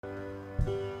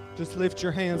Just lift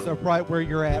your hands up right where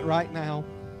you're at right now.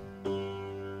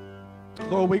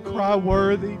 Lord, we cry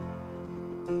worthy.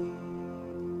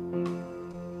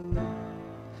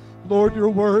 Lord, you're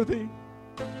worthy.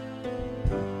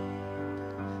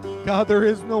 God, there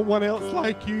is no one else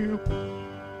like you.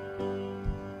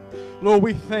 Lord,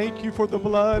 we thank you for the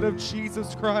blood of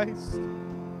Jesus Christ.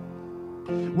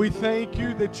 We thank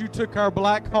you that you took our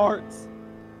black hearts.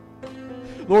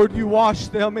 Lord, you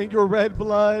washed them in your red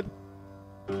blood.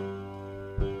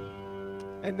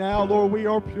 And now, Lord, we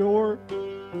are pure.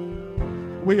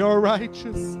 We are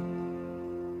righteous.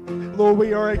 Lord,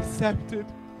 we are accepted.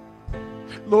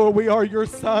 Lord, we are your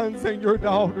sons and your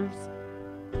daughters.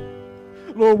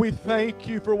 Lord, we thank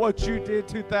you for what you did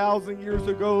 2,000 years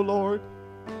ago, Lord.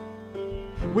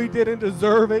 We didn't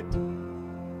deserve it.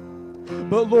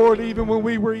 But Lord, even when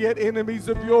we were yet enemies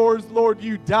of yours, Lord,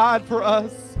 you died for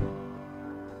us.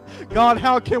 God,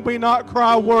 how can we not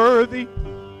cry worthy?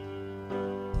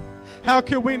 How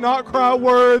can we not cry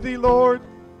worthy, Lord?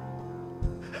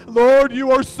 Lord,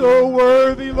 you are so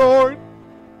worthy, Lord.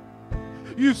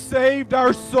 You saved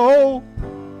our soul.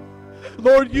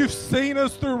 Lord, you've seen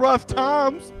us through rough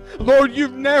times. Lord,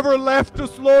 you've never left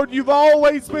us, Lord. You've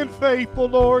always been faithful,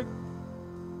 Lord.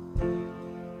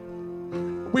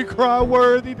 We cry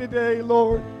worthy today,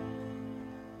 Lord.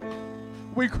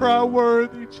 We cry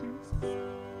worthy, Jesus.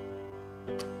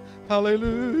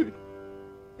 Hallelujah.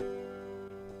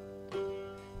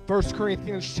 1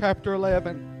 Corinthians chapter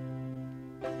 11,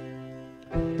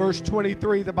 verse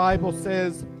 23, the Bible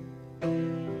says,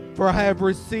 "For I have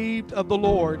received of the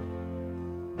Lord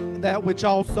that which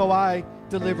also I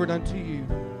delivered unto you,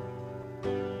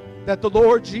 that the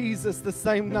Lord Jesus, the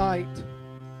same night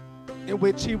in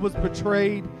which he was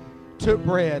betrayed, took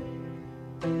bread.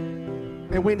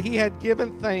 And when he had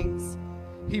given thanks,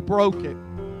 he broke it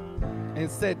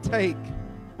and said, 'Take,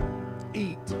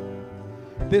 eat.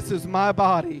 This is my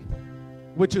body,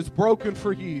 which is broken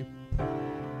for you.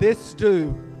 This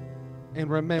do in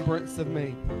remembrance of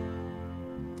me.'"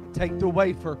 Take the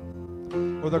wafer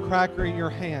or the cracker in your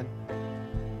hand.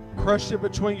 Crush it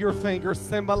between your fingers,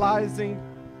 symbolizing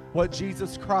what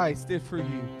Jesus Christ did for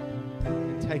you.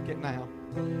 And take it now.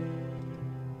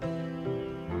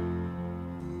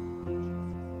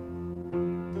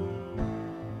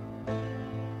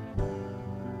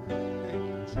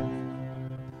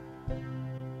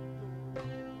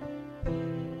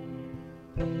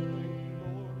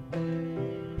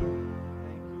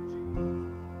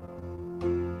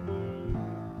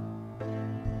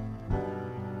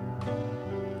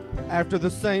 After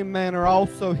the same manner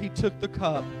also he took the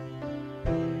cup,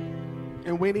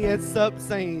 and when he had supped,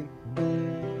 saying,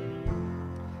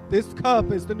 "This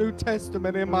cup is the New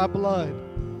Testament in my blood.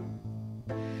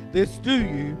 This do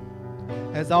you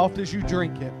as oft as you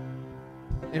drink it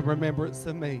in remembrance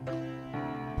of me."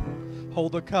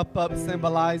 Hold the cup up,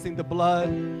 symbolizing the blood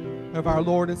of our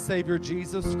Lord and Savior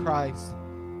Jesus Christ,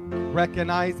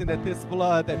 recognizing that this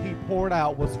blood that he poured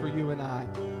out was for you and I.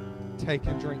 Take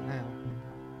and drink now.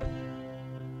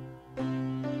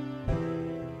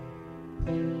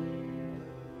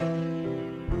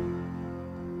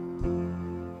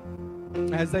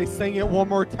 As they sing it one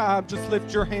more time, just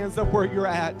lift your hands up where you're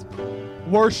at.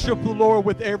 Worship the Lord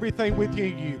with everything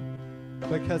within you,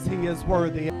 because he is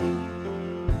worthy.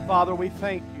 Father, we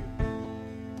thank you.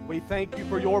 We thank you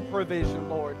for your provision,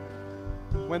 Lord.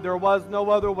 When there was no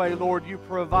other way, Lord, you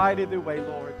provided the way,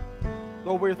 Lord.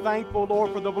 Lord, we're thankful,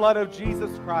 Lord, for the blood of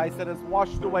Jesus Christ that has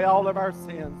washed away all of our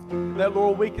sins. That,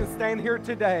 Lord, we can stand here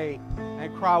today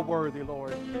and cry worthy,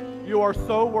 Lord. You are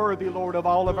so worthy, Lord, of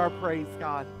all of our praise,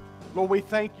 God. Lord, we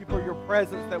thank you for your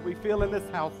presence that we feel in this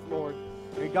house, Lord.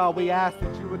 And God, we ask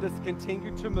that you would just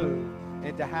continue to move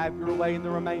and to have your way in the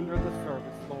remainder of the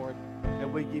service, Lord.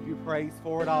 And we give you praise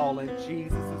for it all in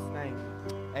Jesus' name.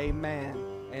 Amen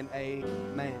and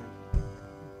amen.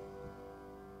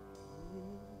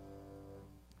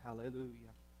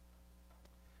 Hallelujah.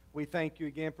 We thank you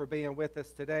again for being with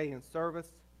us today in service.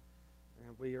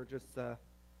 And we are just, I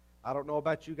don't know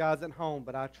about you guys at home,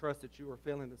 but I trust that you are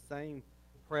feeling the same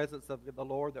presence of the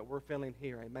Lord that we're feeling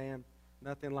here. Amen.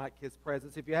 Nothing like his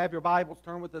presence. If you have your Bibles,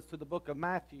 turn with us to the book of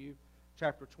Matthew,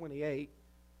 chapter 28.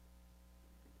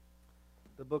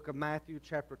 The book of Matthew,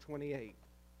 chapter 28.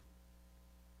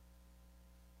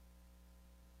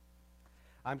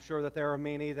 I'm sure that there are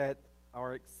many that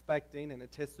are expecting and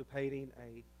anticipating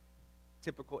a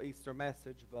typical Easter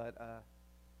message, but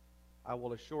I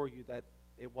will assure you that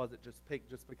it wasn't just picked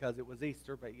just because it was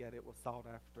Easter, but yet it was sought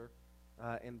after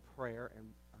in prayer,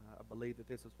 and I believe that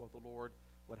this is what the Lord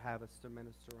would have us to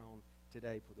minister on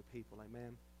today for the people.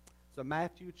 Amen. So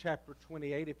Matthew chapter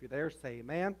 28, if you're there, say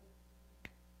amen.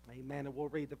 Amen. And we'll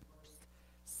read the first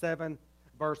 7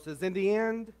 verses. In the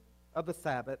end of the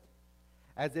Sabbath,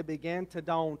 as it began to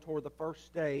dawn toward the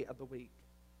first day of the week,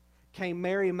 came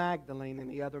Mary Magdalene and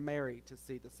the other Mary to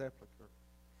see the sepulchre.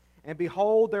 And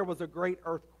behold, there was a great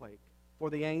earthquake, for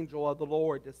the angel of the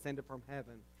Lord descended from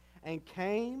heaven, and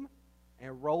came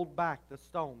and rolled back the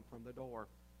stone from the door,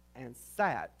 and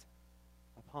sat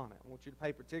upon it. I want you to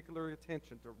pay particular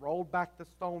attention to roll back the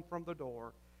stone from the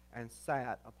door, and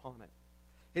sat upon it.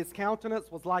 His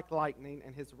countenance was like lightning,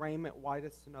 and his raiment white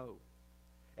as snow.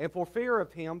 And for fear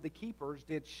of him, the keepers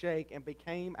did shake, and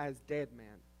became as dead men.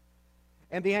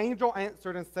 And the angel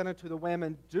answered and said unto the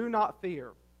women, Do not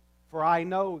fear, for I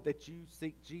know that you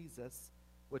seek Jesus,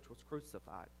 which was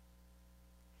crucified.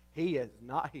 He is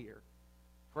not here.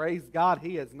 Praise God,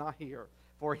 he is not here.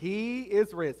 For he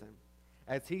is risen.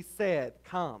 As he said,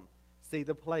 Come, see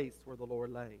the place where the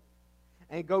Lord lay.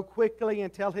 And go quickly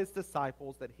and tell his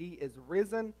disciples that he is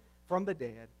risen from the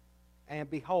dead. And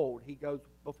behold, he goes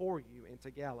before you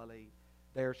into Galilee.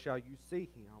 There shall you see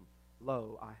him.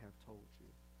 Lo, I have told you.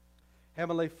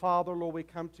 Heavenly Father, Lord, we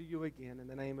come to you again in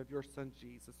the name of your Son,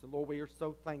 Jesus. And Lord, we are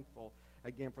so thankful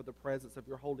again for the presence of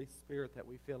your Holy Spirit that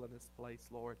we feel in this place,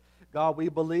 Lord. God, we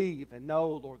believe and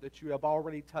know, Lord, that you have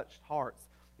already touched hearts.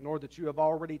 Lord, that you have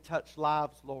already touched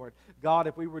lives, Lord. God,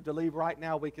 if we were to leave right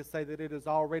now, we could say that it has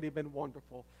already been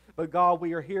wonderful. But God,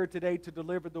 we are here today to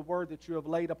deliver the word that you have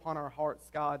laid upon our hearts,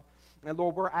 God. And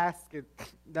Lord, we're asking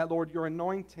that, Lord, your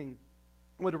anointing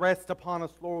would rest upon us,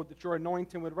 Lord, that your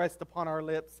anointing would rest upon our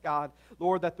lips, God.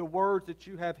 Lord, that the words that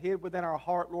you have hid within our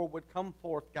heart, Lord, would come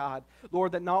forth, God.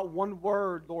 Lord, that not one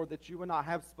word, Lord, that you would not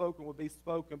have spoken would be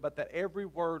spoken, but that every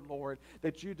word, Lord,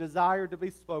 that you desire to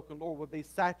be spoken, Lord, would be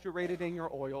saturated in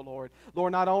your oil, Lord.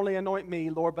 Lord, not only anoint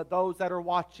me, Lord, but those that are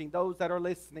watching, those that are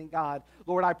listening, God.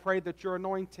 Lord, I pray that your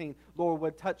anointing, Lord,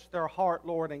 would touch their heart,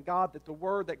 Lord, and God, that the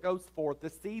word that goes forth,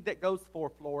 the seed that goes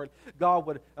forth, Lord, God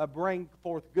would bring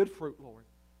forth good fruit, Lord.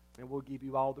 And we'll give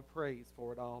you all the praise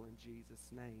for it all in Jesus'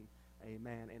 name.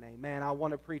 Amen and amen. I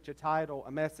want to preach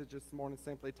a message this morning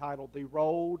simply titled, The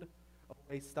Rolled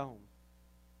Away Stone.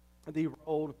 The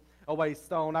Rolled Away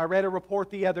Stone. I read a report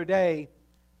the other day,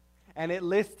 and it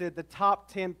listed the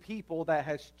top 10 people that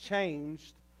has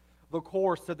changed the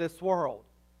course of this world.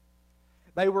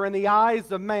 They were, in the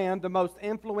eyes of man, the most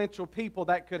influential people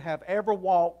that could have ever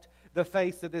walked the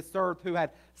face of this earth, who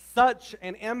had such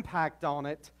an impact on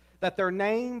it that their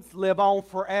names live on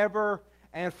forever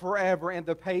and forever in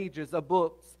the pages of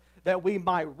books that we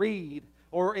might read,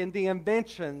 or in the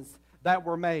inventions that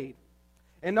were made.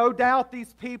 And no doubt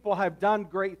these people have done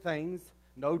great things.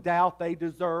 No doubt they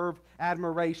deserve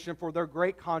admiration for their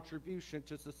great contribution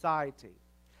to society.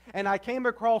 And I came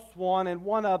across one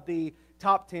of the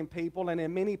top 10 people, and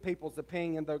in many people's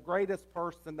opinion, the greatest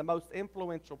person, the most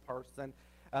influential person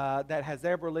that has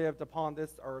ever lived upon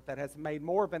this earth, that has made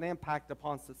more of an impact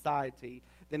upon society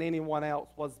than anyone else,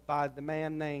 was by the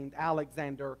man named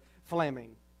Alexander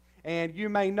Fleming. And you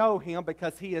may know him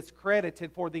because he is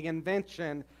credited for the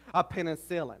invention of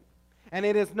penicillin. And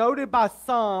it is noted by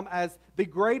some as the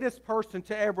greatest person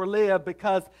to ever live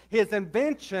because his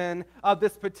invention of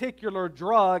this particular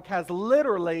drug has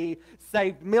literally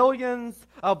saved millions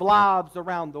of lives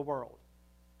around the world.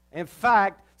 In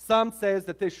fact, some says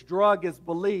that this drug is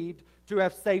believed to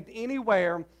have saved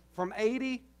anywhere from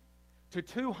 80 to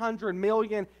 200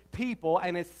 million people,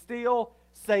 and is still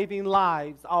saving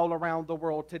lives all around the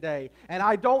world today. And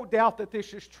I don't doubt that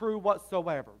this is true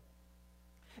whatsoever.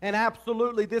 And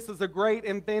absolutely, this is a great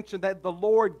invention that the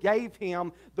Lord gave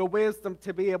him the wisdom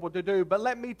to be able to do. But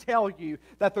let me tell you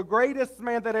that the greatest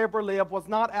man that ever lived was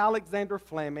not Alexander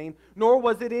Fleming, nor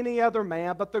was it any other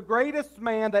man, but the greatest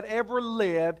man that ever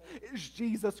lived is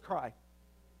Jesus Christ.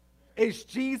 Is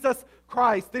Jesus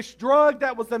Christ. This drug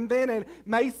that was invented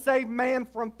may save man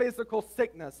from physical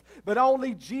sickness, but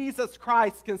only Jesus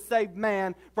Christ can save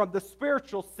man from the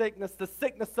spiritual sickness, the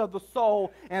sickness of the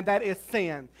soul, and that is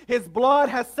sin. His blood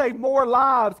has saved more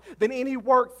lives than any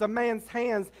works of man's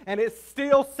hands, and it's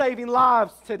still saving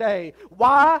lives today.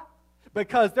 Why?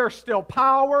 Because there's still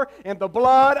power in the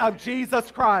blood of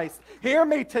Jesus Christ. Hear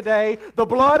me today. The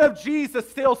blood of Jesus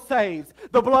still saves.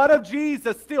 The blood of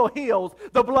Jesus still heals.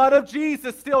 The blood of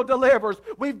Jesus still delivers.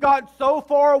 We've gotten so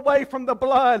far away from the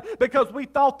blood because we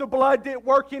thought the blood didn't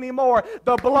work anymore.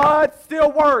 The blood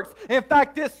still works. In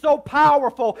fact, it's so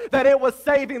powerful that it was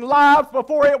saving lives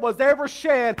before it was ever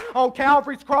shed on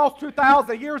Calvary's cross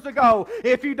 2,000 years ago.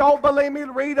 If you don't believe me,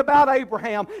 read about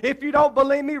Abraham. If you don't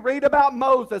believe me, read about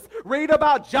Moses. Read Read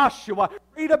about Joshua.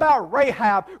 Read about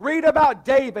Rahab. Read about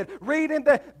David. Read in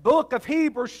the book of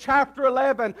Hebrews chapter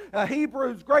 11,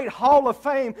 Hebrews' great hall of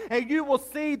fame, and you will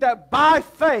see that by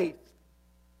faith,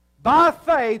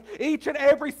 each and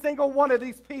every single one of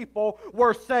these people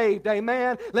were saved.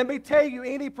 Amen. Let me tell you,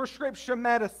 any prescription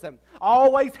medicine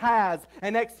always has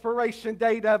an expiration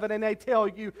date of it, and they tell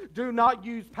you, do not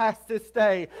use past this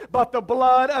day. But the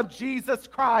blood of Jesus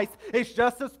Christ is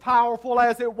just as powerful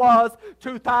as it was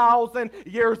 2,000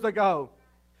 years ago.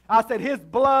 I said His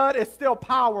blood is still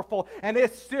powerful and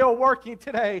it's still working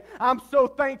today. I'm so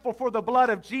thankful for the blood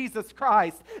of Jesus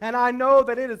Christ. And I know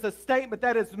that it is a statement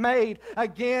that is made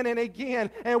again and again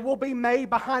and will be made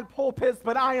behind pulpits.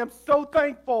 But I am so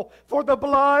thankful for the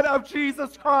blood of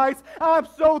Jesus Christ. I'm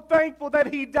so thankful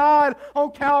that He died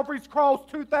on Calvary's cross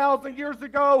 2,000 years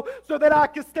ago so that I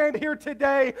can stand here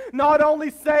today, not only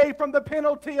saved from the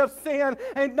penalty of sin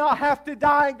and not have to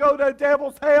die and go to the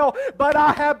devil's hell, but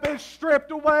I have been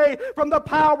stripped away from the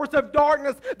powers of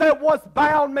darkness that once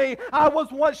bound me. I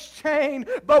was once chained,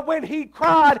 but when He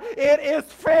cried, it is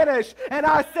finished, and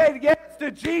I said yes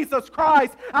to Jesus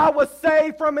Christ, I was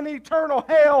saved from an eternal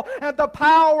hell, and the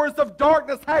powers of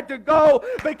darkness had to go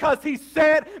because He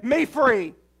set me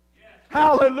free.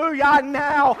 Hallelujah. I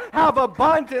now have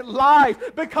abundant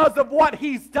life because of what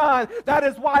He's done. That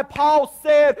is why Paul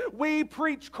said we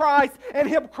preach Christ and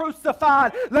Him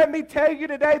crucified. Let me tell you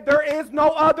today, there is no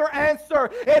other answer.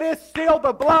 It is still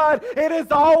the blood. It has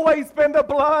always been the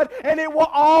blood, and it will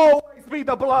always be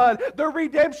the blood. The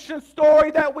redemption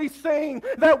story that we sing,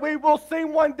 that we will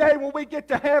sing one day when we get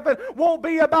to heaven, won't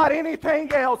be about anything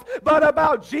else but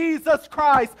about Jesus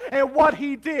Christ and what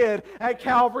He did at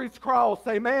Calvary's cross.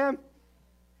 Amen.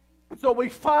 So we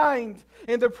find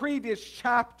in the previous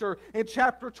chapter, in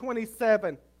chapter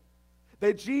 27,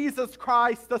 that Jesus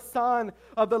Christ, the Son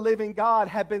of the living God,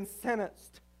 had been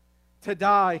sentenced to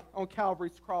die on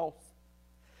Calvary's cross.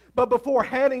 But before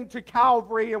heading to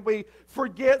Calvary, and we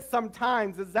forget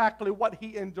sometimes exactly what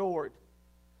He endured,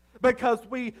 because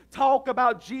we talk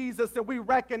about Jesus and we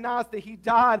recognize that He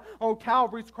died on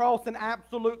Calvary's cross, and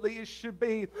absolutely it should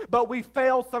be, but we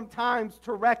fail sometimes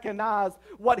to recognize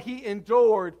what He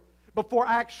endured before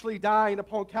actually dying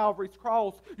upon Calvary's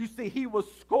cross. You see, He was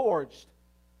scourged,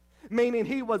 meaning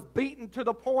He was beaten to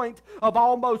the point of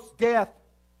almost death,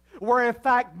 where in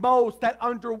fact most that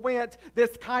underwent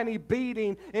this kind of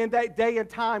beating in that day and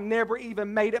time never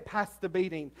even made it past the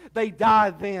beating. They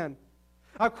died then.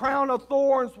 A crown of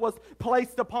thorns was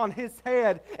placed upon His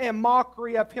head in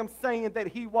mockery of Him saying that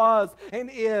He was and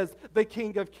is the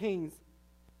King of Kings.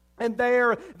 And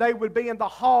there they would be in the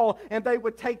hall, and they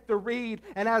would take the reed,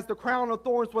 and as the crown of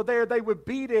thorns were there, they would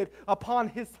beat it upon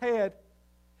His head.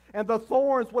 And the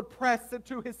thorns would press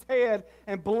into His head,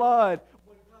 and blood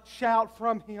would shout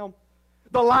from Him.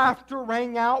 The laughter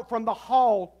rang out from the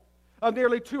hall of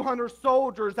nearly 200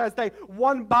 soldiers as they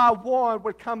one by one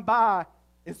would come by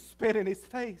and spit in His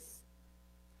face.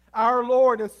 Our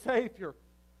Lord and Savior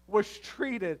was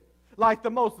treated like the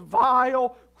most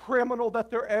vile criminal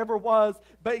that there ever was,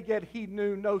 but yet He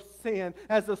knew no sin.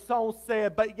 As the song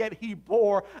said, but yet He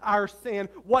bore our sin.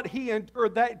 What He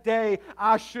endured that day,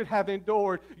 I should have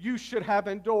endured. You should have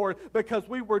endured, because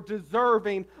we were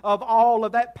deserving of all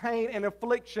of that pain and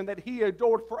affliction that He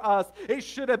endured for us. It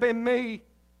should have been me.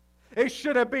 It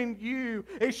should have been you.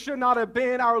 It should not have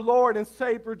been our Lord and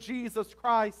Savior Jesus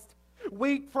Christ.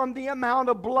 Weak from the amount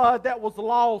of blood that was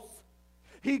lost,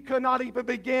 He could not even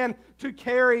begin to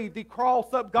carry the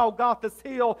cross up Golgotha's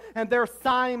hill, and there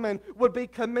Simon would be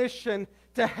commissioned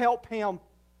to help him.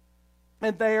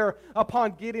 And there,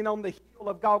 upon getting on the hill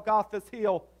of Golgotha's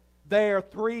hill, there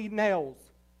 3 nails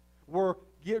were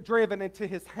driven into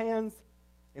His hands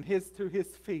and to His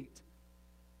feet,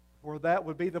 where that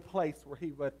would be the place where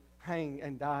He would hang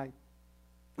and die.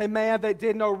 A man that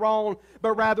did no wrong,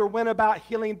 but rather went about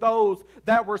healing those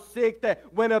that were sick,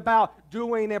 that went about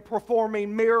doing and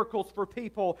performing miracles for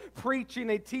people,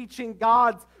 preaching and teaching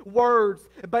God's words,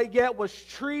 but yet was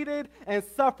treated and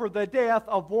suffered the death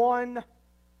of one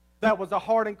that was a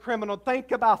hardened criminal.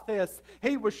 Think about this.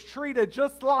 He was treated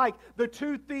just like the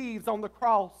 2 thieves on the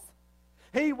cross.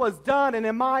 He was done, and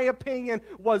in my opinion,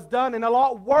 was done in a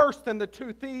lot worse than the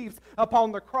 2 thieves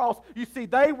upon the cross. You see,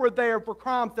 they were there for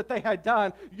crimes that they had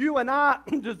done. You and I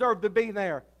deserve to be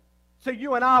there. So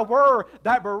you and I were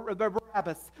that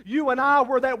Barabbas. You and I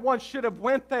were that one should have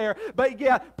went there. But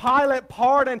yet Pilate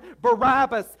pardoned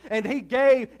Barabbas, and he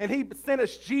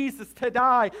sentenced Jesus to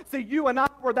die. See, you and I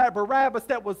were that Barabbas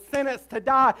that was sentenced to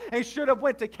die and should have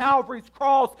went to Calvary's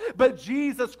cross. But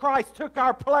Jesus Christ took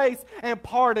our place and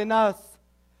pardoned us.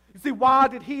 You see, why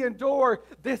did he endure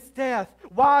this death?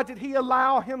 Why did he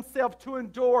allow himself to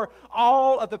endure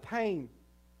all of the pain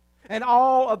and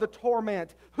all of the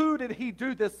torment? Who did he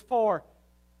do this for?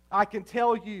 I can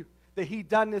tell you that he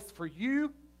done this for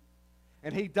you,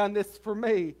 and he done this for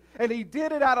me. And he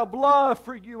did it out of love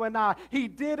for you and I. He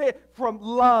did it from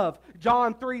love.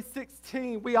 John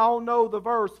 3:16, we all know the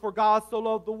verse, for God so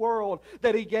loved the world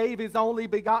that he gave his only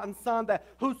begotten Son, that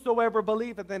whosoever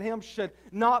believeth in him should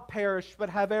not perish but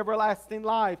have everlasting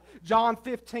life. John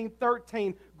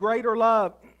 15:13, greater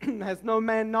love has no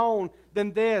man known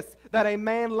than this, that a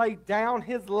man lay down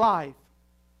his life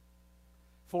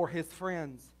for his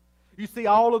friends. You see,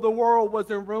 all of the world was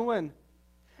in ruin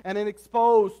and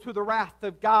exposed to the wrath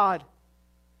of God.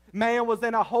 Man was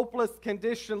in a hopeless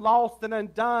condition, lost and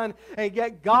undone, and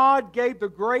yet God gave the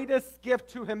greatest gift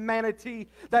to humanity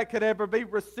that could ever be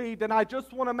received. And I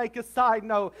just want to make a side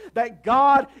note that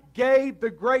God gave the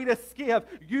greatest gift.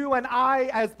 You and I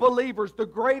as believers, the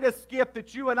greatest gift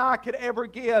that you and I could ever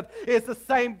give is the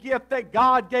same gift that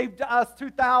God gave to us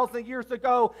 2,000 years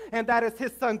ago, and that is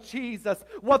His Son Jesus.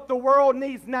 What the world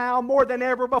needs now more than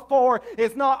ever before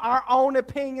is not our own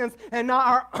opinions and not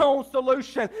our own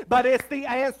solution, but it's the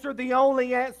answer, the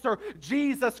only answer,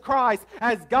 Jesus Christ.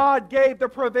 As God gave the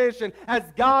provision, as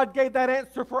God gave that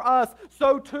answer for us,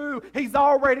 so too He's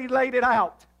already laid it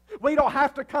out. We don't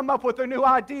have to come up with a new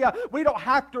idea. We don't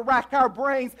have to rack our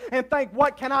brains and think,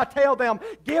 what can I tell them?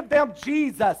 Give them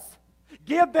Jesus.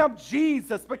 Give them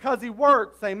Jesus, because He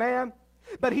works, amen?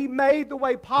 But He made the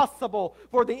way possible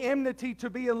for the enmity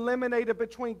to be eliminated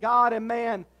between God and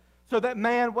man, so that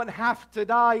man wouldn't have to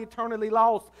die eternally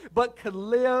lost, but could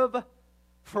live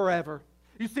forever.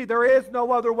 You see, there is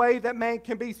no other way that man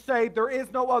can be saved. There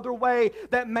is no other way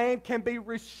that man can be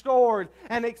restored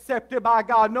and accepted by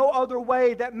God. No other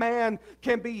way that man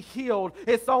can be healed.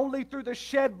 It's only through the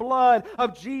shed blood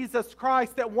of Jesus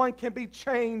Christ that one can be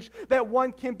changed, that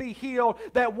one can be healed,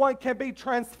 that one can be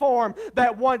transformed,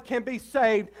 that one can be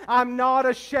saved. I'm not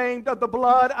ashamed of the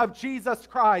blood of Jesus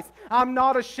Christ. I'm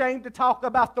not ashamed to talk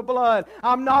about the blood.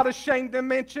 I'm not ashamed to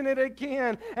mention it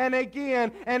again and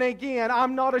again and again.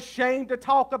 I'm not ashamed to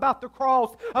talk about the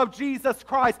cross of Jesus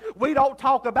Christ. We don't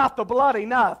talk about the blood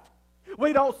enough.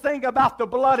 We don't sing about the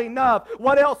blood enough.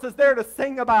 What else is there to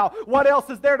sing about? What else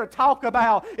is there to talk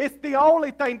about? It's the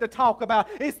only thing to talk about.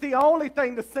 It's the only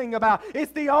thing to sing about.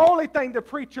 It's the only thing to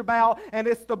preach about, and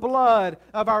it's the blood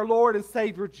of our Lord and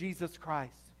Savior Jesus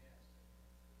Christ.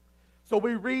 So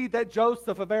we read that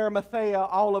Joseph of Arimathea,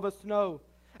 all of us know,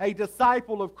 a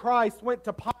disciple of Christ, went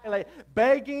to Pilate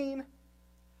begging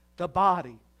the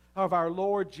body of our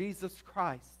Lord Jesus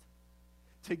Christ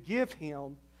to give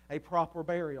Him a proper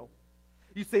burial.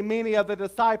 You see, many of the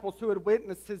disciples who had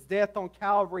witnessed His death on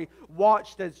Calvary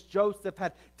watched as Joseph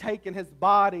had taken His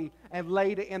body and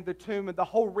laid it in the tomb. And the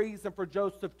whole reason for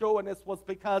Joseph doing this was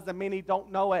because, and many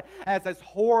don't know it, as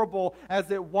horrible as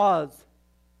it was,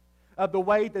 of the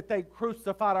way that they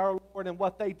crucified our Lord and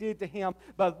what they did to Him,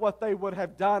 but what they would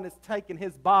have done is taken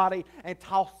His body and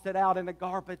tossed it out in a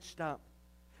garbage dump.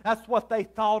 That's what they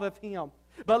thought of Him.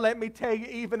 But let me tell you,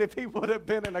 even if He would have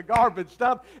been in a garbage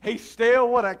dump, He still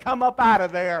would have come up out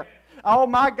of there. Oh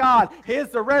my God,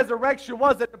 the resurrection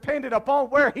wasn't dependent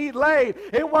upon where He lay.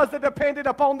 It wasn't dependent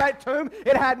upon that tomb.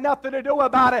 It had nothing to do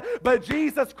about it. But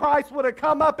Jesus Christ would have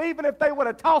come up even if they would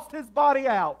have tossed His body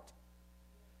out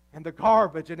in the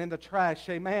garbage and in the trash.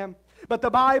 Amen. But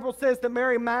the Bible says that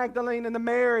Mary Magdalene and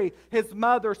Mary, His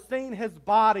mother, seen His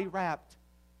body wrapped.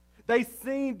 They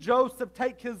seen Joseph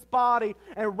take His body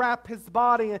and wrap His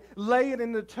body and lay it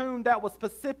in the tomb that was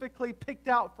specifically picked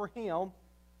out for Him,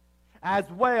 as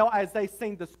well as they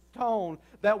seen the stone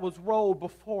that was rolled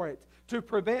before it to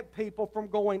prevent people from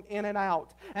going in and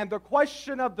out. And the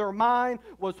question of their mind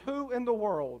was, who in the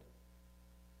world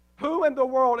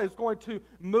is going to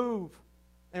move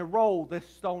and roll this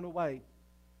stone away?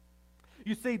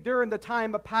 You see, during the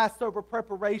time of Passover,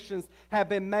 preparations have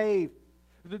been made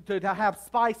to have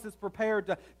spices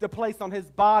prepared to place on His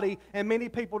body. And many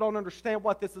people don't understand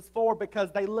what this is for,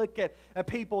 because they look at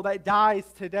people that dies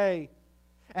today.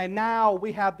 And now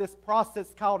we have this process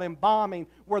called embalming,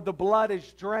 where the blood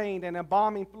is drained and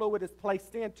embalming fluid is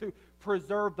placed in to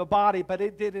preserve the body. But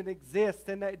it didn't exist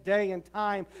in that day and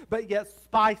time. But yet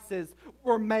spices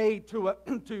were made to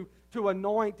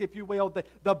anoint, if you will,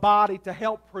 the body, to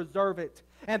help preserve it.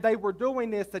 And they were doing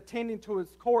this, attending to His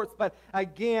courts. But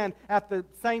again, at the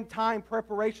same time,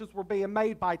 preparations were being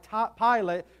made by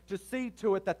Pilate to see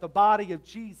to it that the body of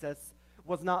Jesus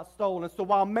was not stolen. So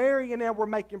while Mary and them were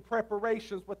making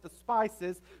preparations with the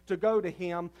spices to go to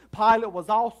him, Pilate was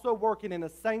also working in the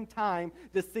same time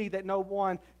to see that no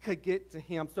one could get to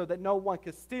him, so that no one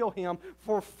could steal him,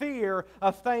 for fear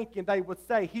of thinking they would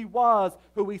say he was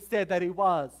who he said that he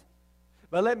was.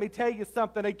 But let me tell you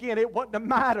something again. It wouldn't have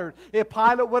mattered if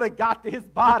Pilate would have got to his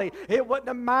body. It wouldn't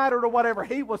have mattered or whatever.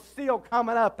 He was still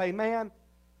coming up. Amen.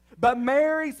 But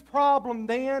Mary's problem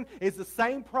then is the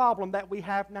same problem that we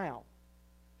have now.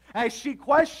 As she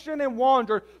questioned and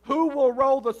wondered who will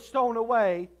roll the stone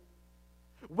away,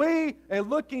 we are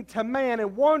looking to man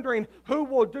and wondering who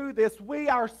will do this. We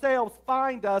ourselves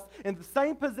find us in the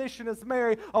same position as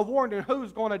Mary of wondering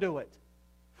who's going to do it.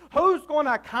 Who's going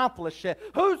to accomplish it?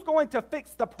 Who's going to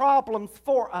fix the problems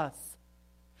for us?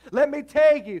 Let me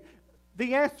tell you,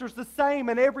 the answer's the same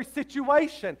in every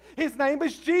situation. His name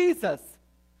is Jesus.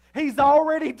 He's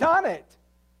already done it.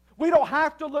 We don't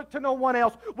have to look to no one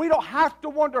else. We don't have to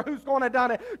wonder who's going to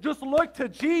do it. Just look to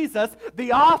Jesus,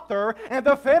 the author and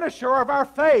the finisher of our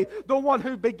faith, the one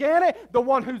who began it, the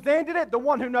one who's ended it, the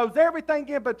one who knows everything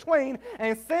in between,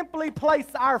 and simply place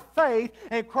our faith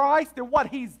in Christ and what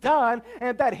He's done,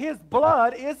 and that His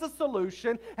blood is a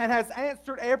solution and has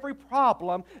answered every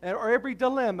problem or every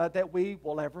dilemma that we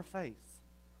will ever face.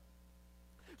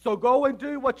 So go and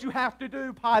do what you have to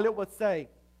do, Pilate would say.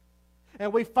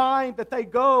 And we find that they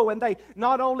go and they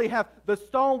not only have the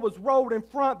stone was rolled in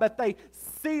front, but they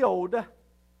sealed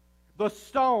the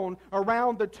stone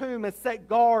around the tomb and set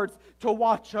guards to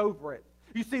watch over it.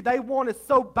 You see, they wanted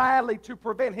so badly to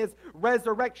prevent his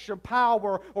resurrection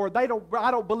power, or I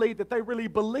don't believe that they really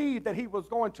believed that he was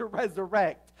going to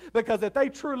resurrect. Because if they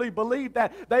truly believed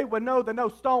that, they would know that no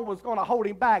stone was going to hold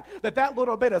him back. That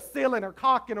little bit of sealing or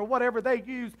caulking or whatever they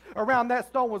used around that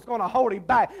stone was going to hold him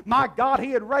back. My God,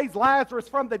 he had raised Lazarus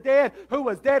from the dead, who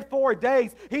was dead 4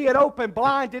 days. He had opened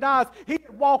blinded eyes. He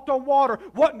had walked on water.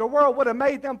 What in the world would have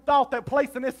made them thought that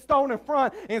placing this stone in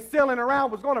front and sealing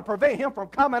around was going to prevent him from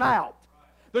coming out?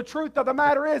 The truth of the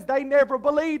matter is they never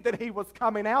believed that he was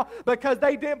coming out because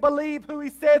they didn't believe who he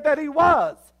said that he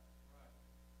was.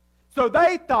 So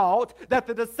they thought that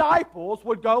the disciples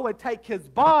would go and take his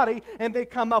body and then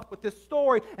come up with this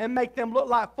story and make them look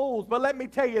like fools. But let me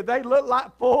tell you, they looked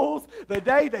like fools the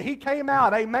day that he came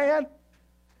out. Amen?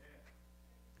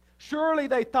 Surely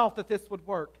they thought that this would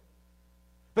work,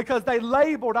 because they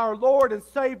labeled our Lord and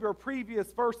Savior previous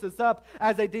verses up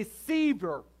as a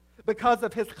deceiver, because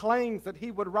of his claims that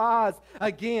he would rise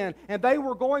again. And they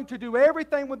were going to do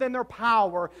everything within their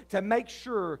power to make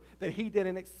sure that he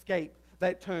didn't escape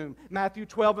that tomb. Matthew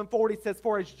 12:40 says,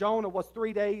 "For as Jonah was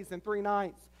 3 days and 3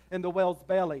 nights in the whale's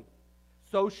belly,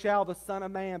 so shall the Son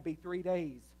of Man be 3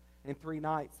 days and 3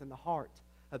 nights in the heart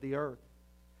of the earth."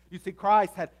 You see,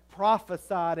 Christ had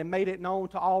prophesied and made it known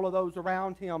to all of those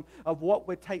around him of what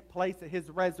would take place at his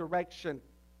resurrection.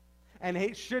 And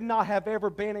it should not have ever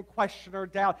been in question or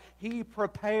doubt. He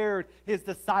prepared his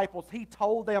disciples. He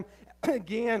told them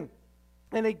again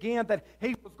and again that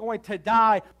he was going to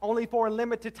die. Only for a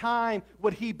limited time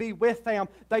would he be with them.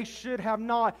 They should have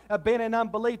not been in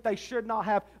unbelief. They should not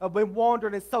have been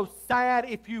wandering. It's so sad,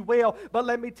 if you will. But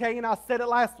let me tell you, and I said it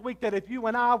last week, that if you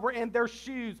and I were in their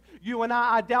shoes, you and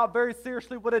I doubt very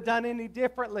seriously would have done any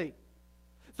differently.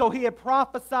 So he had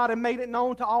prophesied and made it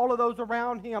known to all of those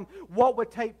around him what would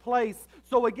take place.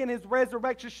 So again, his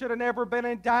resurrection should have never been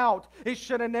in doubt. It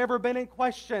should have never been in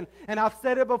question. And I've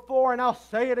said it before and I'll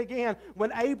say it again.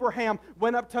 When Abraham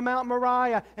went up to Mount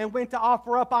Moriah and went to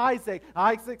offer up Isaac,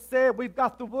 Isaac said, "We've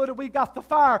got the wood and we've got the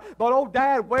fire, but oh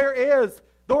Dad, where is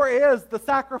the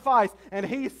sacrifice?" And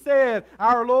he said,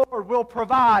 "Our Lord will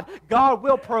provide. God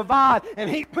will provide." And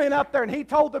he went up there and he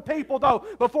told the people, though,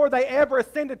 before they ever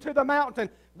ascended to the mountain,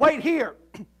 "Wait here,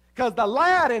 because the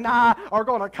lad and I are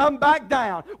going to come back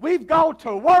down. We've gone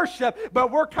to worship, but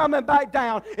we're coming back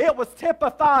down." It was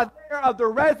typified there of the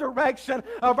resurrection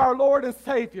of our Lord and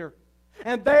Savior.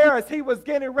 And there, as he was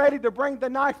getting ready to bring the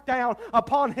knife down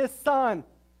upon his son,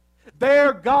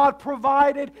 there God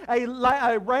provided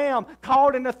a ram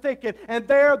caught in a thicket. And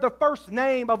there the first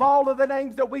name of all of the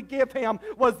names that we give him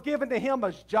was given to him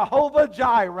as Jehovah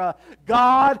Jireh,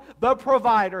 God the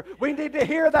provider. We need to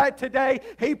hear that today.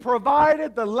 He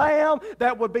provided the lamb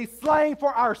that would be slain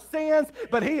for our sins,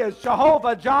 but he is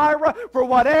Jehovah Jireh for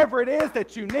whatever it is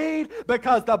that you need,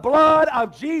 because the blood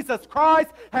of Jesus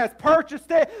Christ has purchased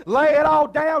it. Lay it all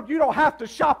down. You don't have to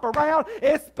shop around.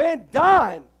 It's been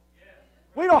done.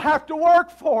 We don't have to work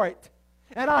for it.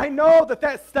 And I know that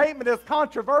that statement is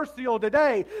controversial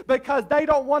today because they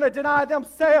don't want to deny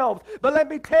themselves. But let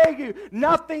me tell you,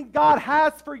 nothing God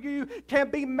has for you can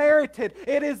be merited.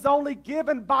 It is only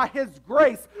given by His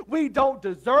grace. We don't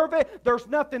deserve it. There's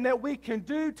nothing that we can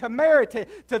do to merit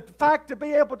it. The fact to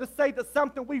be able to say that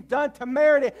something we've done to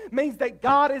merit it means that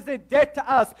God is in debt to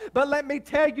us. But let me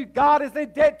tell you, God is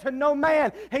in debt to no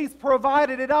man. He's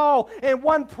provided it all in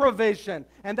one provision,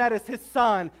 and that is His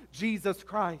Son, Jesus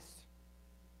Christ.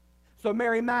 So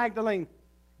Mary Magdalene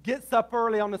gets up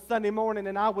early on a Sunday morning,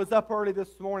 and I was up early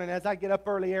this morning, as I get up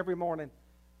early every morning.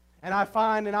 And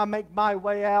I make my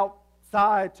way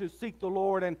outside to seek the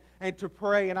Lord and to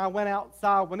pray. And I went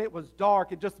outside when it was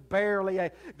dark and just barely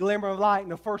a glimmer of light.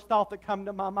 And the first thought that came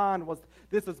to my mind was,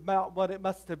 this is about what it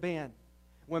must have been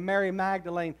when Mary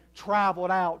Magdalene traveled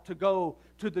out to go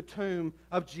to the tomb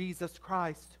of Jesus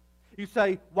Christ. You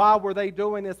say, why were they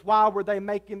doing this? Why were they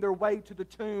making their way to the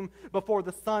tomb before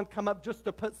the sun come up just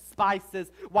to put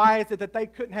spices? Why is it that they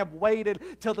couldn't have waited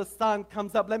till the sun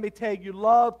comes up? Let me tell you,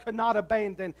 love could not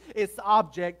abandon its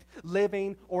object,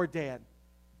 living or dead.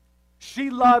 She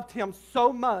loved him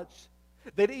so much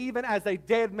that even as a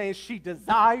dead man, she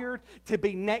desired to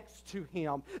be next to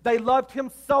him. They loved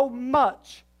him so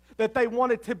much that they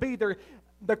wanted to be there.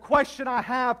 The question I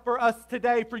have for us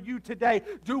today, for you today,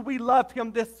 do we love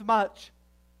him this much?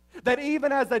 That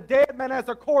even as a dead man, as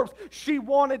a corpse, she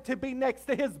wanted to be next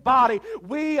to his body.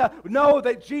 We know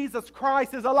that Jesus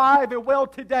Christ is alive and well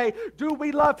today. Do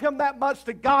we love him that much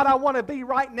that God, I want to be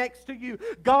right next to you.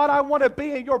 God, I want to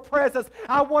be in your presence.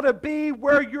 I want to be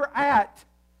where you're at.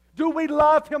 Do we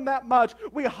love him that much?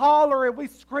 We holler and we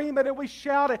scream it and we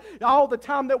shout it all the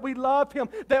time that we love him,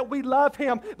 that we love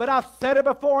him. But I've said it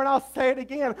before and I'll say it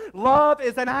again. Love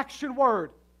is an action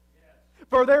word. Yes.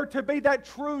 For there to be that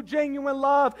true, genuine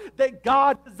love that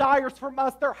God desires from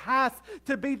us, there has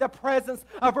to be the presence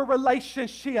of a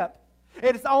relationship.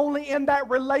 It is only in that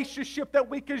relationship that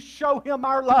we can show him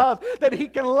our love, that he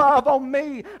can love on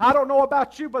me. I don't know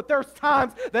about you, but there's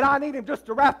times that I need him just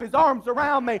to wrap his arms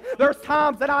around me. There's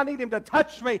times that I need him to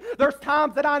touch me. There's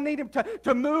times that I need him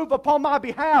to move upon my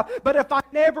behalf. But if I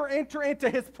never enter into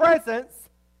his presence,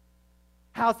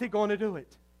 how's he going to do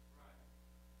it?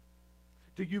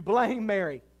 Do you blame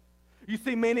Mary? You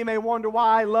see, many may wonder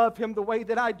why I love him the way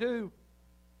that I do.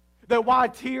 That why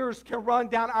tears can run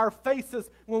down our faces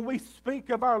when we speak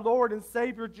of our Lord and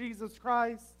Savior Jesus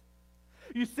Christ.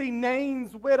 You see,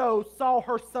 Nain's widow saw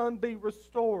her son be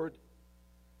restored,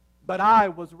 but I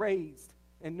was raised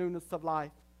in newness of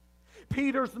life.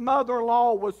 Peter's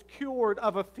mother-in-law was cured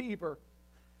of a fever,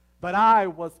 but I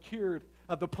was cured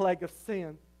of the plague of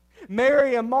sin.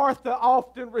 Mary and Martha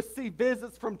often receive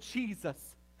visits from Jesus,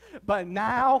 but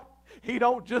now he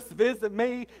don't just visit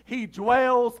me, he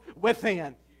dwells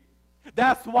within.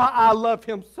 That's why I love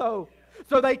him so.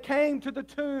 So they came to the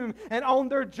tomb, and on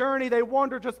their journey they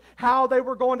wondered just how they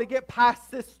were going to get past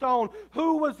this stone.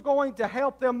 Who was going to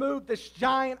help them move this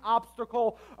giant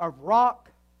obstacle of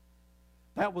rock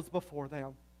that was before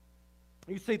them?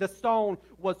 You see, the stone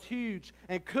was huge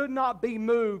and could not be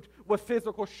moved with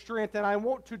physical strength. And I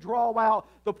want to draw out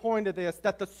the point of this,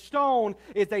 that the stone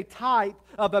is a type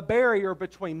of a barrier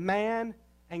between man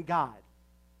and God.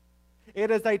 It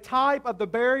is a type of the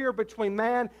barrier between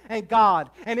man and God.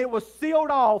 And it was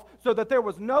sealed off so that there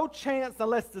was no chance,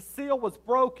 unless the seal was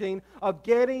broken, of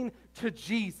getting to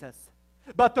Jesus.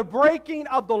 But the breaking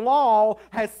of the law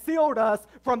has sealed us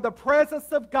from the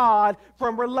presence of God,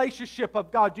 from relationship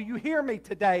of God. Do you hear me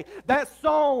today? That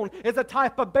stone is a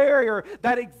type of barrier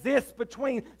that exists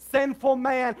between sinful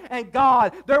man and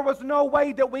God. There was no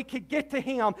way that we could get to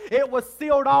him. It was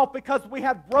sealed off because we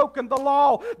had broken the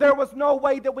law. There was no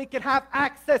way that we could have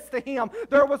access to him.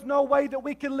 There was no way that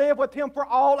we could live with him for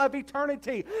all of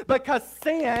eternity, because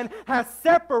sin has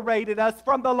separated us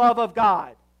from the love of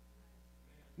God.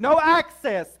 No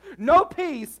access, no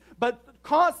peace, but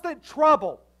constant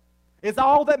trouble is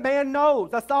all that man knows.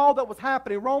 That's all that was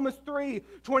happening. Romans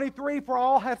 3:23, for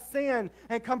all have sinned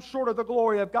and come short of the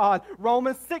glory of God.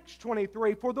 Romans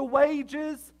 6:23, for the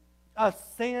wages of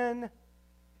sin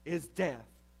is death.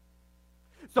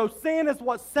 So sin is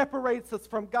what separates us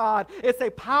from God. It's a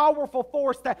powerful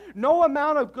force that no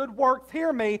amount of good works,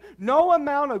 hear me, no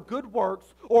amount of good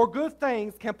works or good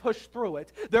things can push through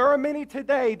it. There are many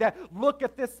today that look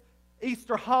at this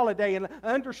Easter holiday and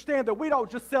understand that we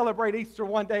don't just celebrate Easter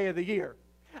one day of the year.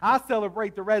 I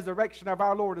celebrate the resurrection of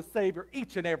our Lord and Savior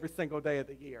each and every single day of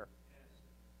the year.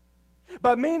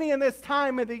 But many in this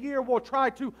time of the year will try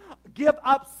to give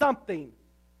up something,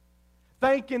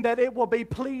 thinking that it will be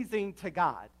pleasing to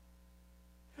God.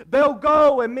 They'll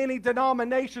go in many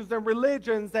denominations and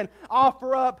religions and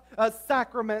offer up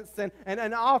sacraments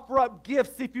and offer up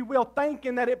gifts, if you will,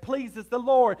 thinking that it pleases the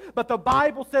Lord. But the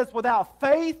Bible says without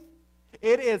faith,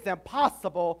 it is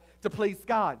impossible to please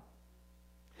God.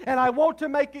 And I want to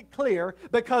make it clear,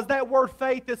 because that word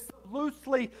faith is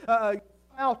loosely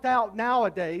out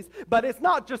nowadays, but it's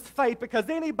not just faith, because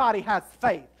anybody has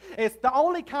faith. It's the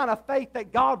only kind of faith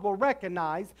that God will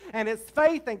recognize, and it's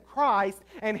faith in Christ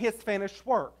and His finished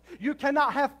work. You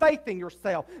cannot have faith in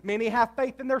yourself. Many have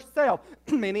faith in themselves.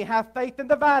 Many have faith in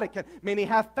the Vatican. Many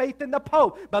have faith in the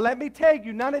Pope. But let me tell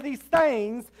you, none of these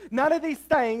things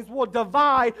will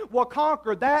divide, will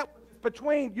conquer that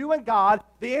between you and God,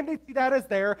 the enmity that is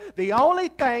there. The only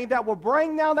thing that will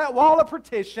bring down that wall of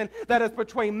partition that is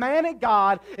between man and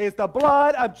God is the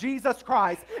blood of Jesus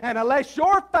Christ. And unless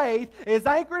your faith is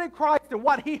anchored in Christ and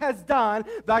what He has done,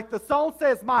 like the song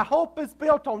says, my hope is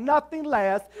built on nothing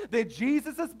less than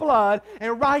Jesus' blood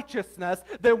and righteousness,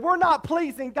 then we're not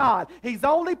pleasing God. He's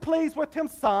only pleased with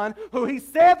His Son, who He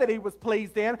said that He was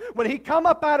pleased in when He come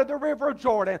up out of the river of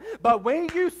Jordan. But when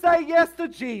you say yes to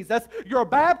Jesus, you're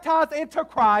baptized into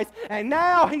Christ, and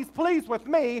now He's pleased with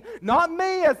me, not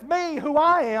me as me, who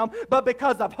I am, but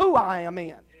because of who I am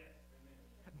in.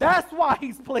 That's why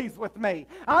He's pleased with me.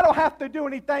 I don't have to do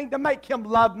anything to make Him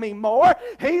love me more.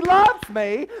 He loves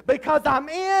me because I'm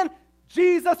in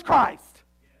Jesus Christ,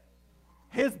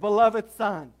 His beloved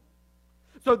Son.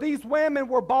 So these women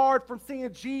were barred from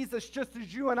seeing Jesus, just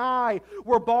as you and I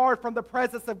were barred from the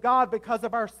presence of God because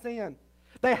of our sin.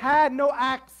 They had no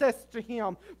access to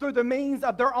Him through the means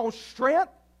of their own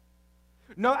strength,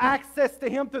 no access to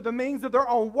Him through the means of their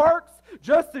own works,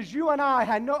 just as you and I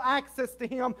had no access to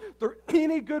Him through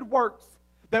any good works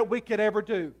that we could ever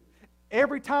do.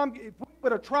 Every time we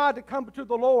would have tried to come to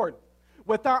the Lord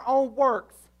with our own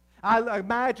works, I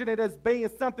imagine it as being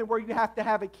something where you have to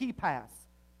have a key pass.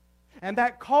 And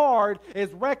that card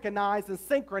is recognized and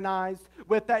synchronized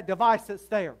with that device that's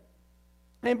there.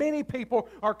 And many people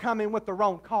are coming with the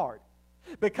wrong card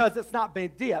because it's not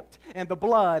been dipped in the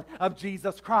blood of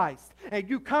Jesus Christ. And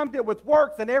you come to it with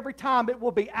works, and every time it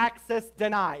will be access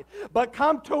denied. But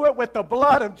come to it with the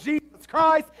blood of Jesus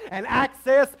Christ, and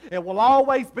access, it will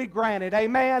always be granted.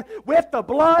 Amen. With the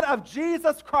blood of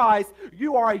Jesus Christ,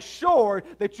 you are assured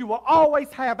that you will always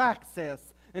have access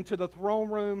into the throne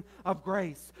room of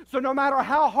grace. So no matter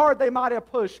how hard they might have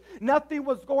pushed, nothing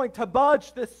was going to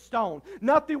budge this stone.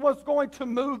 Nothing was going to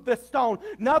move this stone.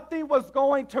 Nothing was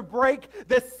going to break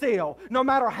this seal. No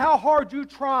matter how hard you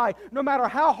try, no matter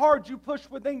how hard you push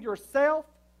within yourself,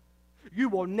 you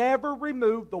will never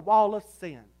remove the wall of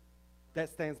sin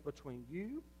that stands between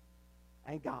you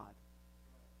and God.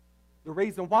 The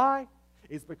reason why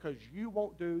is because you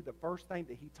won't do the first thing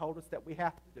that He told us that we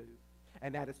have to do,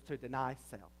 and that is to deny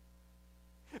self.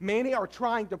 Many are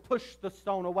trying to push the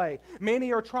stone away.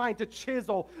 Many are trying to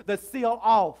chisel the seal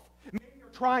off. Many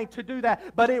are trying to do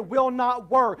that, but it will not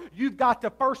work. You've got to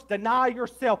first deny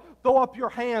yourself. Throw up your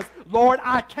hands. Lord,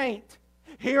 I can't.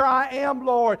 Here I am,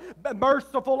 Lord,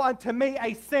 merciful unto me,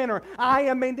 a sinner. I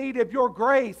am in need of your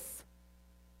grace.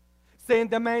 Sin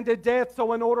demanded death,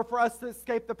 so in order for us to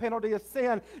escape the penalty of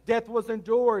sin, death was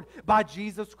endured by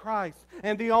Jesus Christ.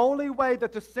 And the only way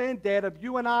that the sin debt of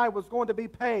you and I was going to be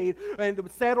paid and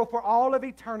settled for all of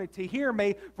eternity, hear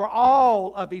me, for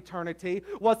all of eternity,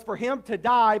 was for Him to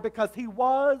die, because He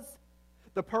was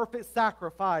the perfect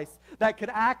sacrifice that could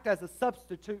act as a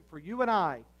substitute for you and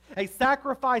I. A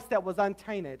sacrifice that was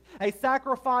untainted, a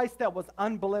sacrifice that was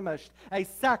unblemished, a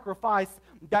sacrifice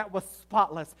that was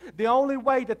spotless. The only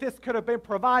way that this could have been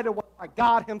provided was by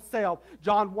God Himself.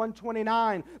 John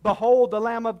 1:29, behold the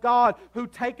Lamb of God who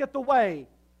taketh away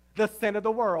the sin of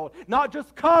the world. Not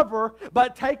just cover,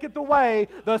 but taketh away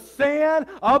the sin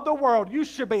of the world. You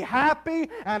should be happy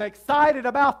and excited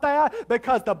about that,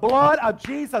 because the blood of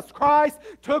Jesus Christ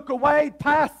took away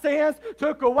past sins,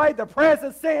 took away the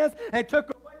present sins, and took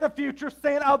away the future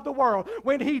sin of the world.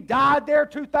 When He died there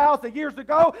 2,000 years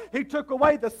ago, He took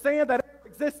away the sin that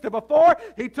existed before.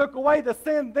 He took away the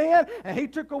sin then, and He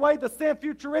took away the sin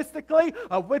futuristically,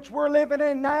 of which we're living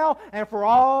in now and for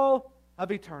all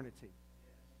of eternity.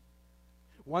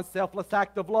 One selfless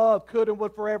act of love could and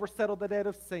would forever settle the debt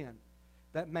of sin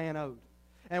that man owed.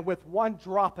 And with one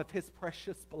drop of His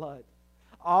precious blood,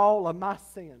 all of my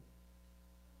sin,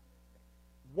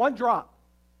 one drop,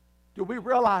 do we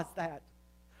realize that?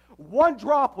 One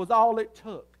drop was all it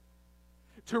took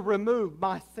to remove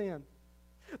my sin.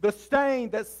 The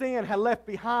stain that sin had left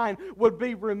behind would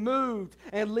be removed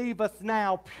and leave us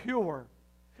now purer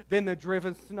than the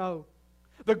driven snow.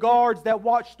 The guards that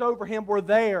watched over him were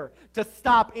there to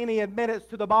stop any admittance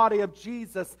to the body of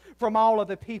Jesus from all of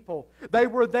the people. They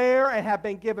were there and have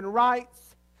been given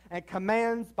rights and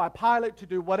commands by Pilate to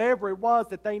do whatever it was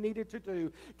that they needed to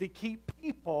do to keep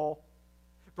people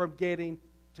from getting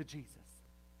to Jesus,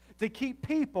 to keep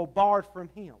people barred from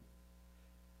him.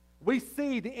 We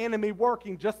see the enemy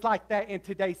working just like that in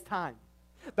today's time.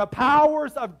 The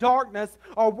powers of darkness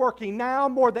are working now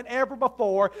more than ever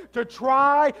before to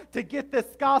try to get this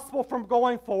gospel from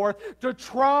going forth, to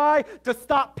try to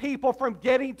stop people from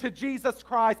getting to Jesus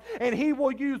Christ, and he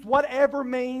will use whatever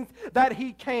means that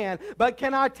he can. But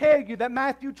can I tell you that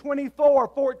Matthew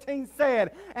 24:14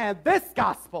 said, and this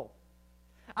gospel,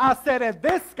 I said, in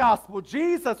this gospel,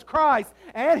 Jesus Christ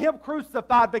and him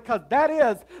crucified, because that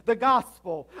is the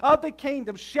gospel of the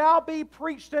kingdom, shall be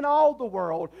preached in all the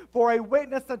world for a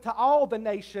witness unto all the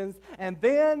nations, and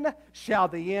then shall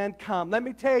the end come. Let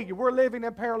me tell you, we're living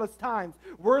in perilous times.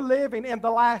 We're living in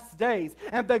the last days,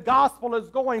 and the gospel is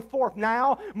going forth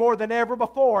now more than ever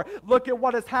before. Look at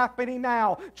what is happening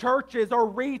now. Churches are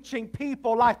reaching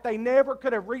people like they never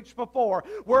could have reached before.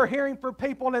 We're hearing from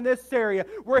people in this area.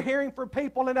 We're hearing from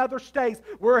people in other states.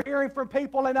 We're hearing from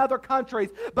people in other countries,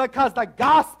 because the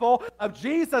gospel of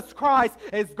Jesus Christ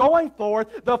is going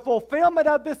forth. The fulfillment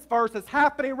of this verse is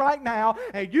happening right now,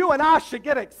 and you and I should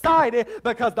get excited,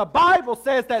 because the Bible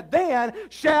says that then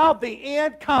shall the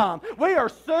end come. We are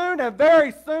soon and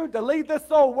very soon to leave this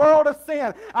old world of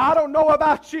sin. I don't know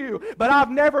about you, but I've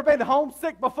never been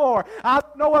homesick before. I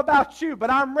don't know about you,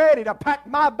 but I'm ready to pack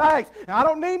my bags. I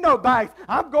don't need no bags.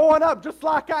 I'm going up just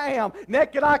like I am.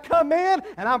 Naked I come in,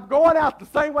 and I'm going out the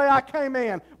same way I came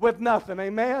in, with nothing.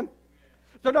 Amen?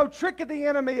 So no trick of the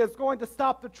enemy is going to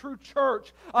stop the true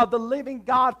church of the living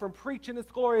God from preaching this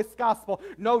glorious gospel.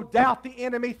 No doubt the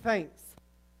enemy thinks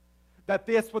that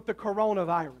this with the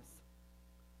coronavirus,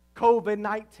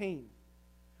 COVID-19,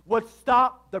 would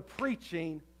stop the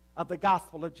preaching of the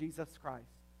gospel of Jesus Christ.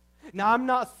 Now, I'm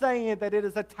not saying that it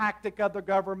is a tactic of the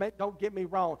government. Don't get me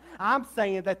wrong. I'm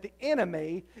saying that the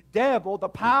enemy, devil, the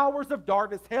powers of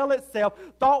darkness, hell itself,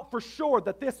 thought for sure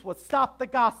that this would stop the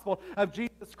gospel of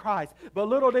Jesus Christ. But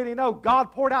little did he know,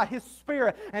 God poured out his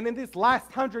Spirit, and in these last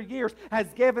 100 years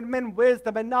has given men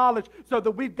wisdom and knowledge, so that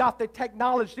we've got the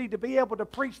technology to be able to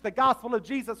preach the gospel of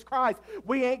Jesus Christ.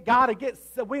 We ain't got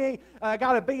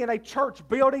to be in a church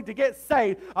building to get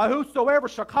saved. Whosoever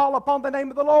shall call upon the name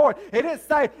of the Lord. It didn't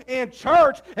say in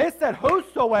church, it said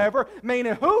whosoever,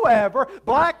 meaning whoever,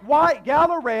 black, white,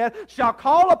 yellow, red, shall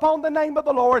call upon the name of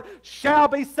the Lord shall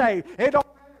be saved. It don't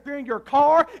matter if you're in your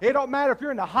car. It don't matter if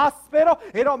you're in the hospital.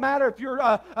 It don't matter if you're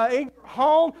in your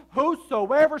home.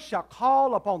 Whosoever shall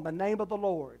call upon the name of the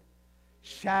Lord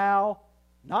shall,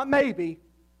 not maybe,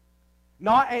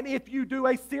 not and if you do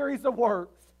a series of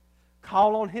works,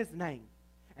 call on his name,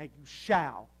 and you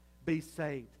shall be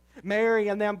saved. Mary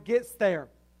and them gets there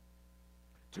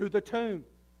to the tomb.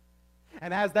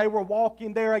 And as they were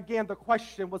walking there again, the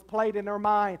question was played in their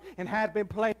mind, and had been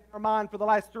played in their mind for the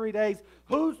last 3 days.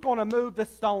 Who's going to move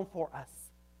this stone for us?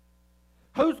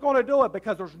 Who's going to do it?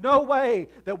 Because there's no way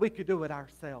that we could do it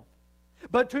ourselves.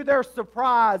 But to their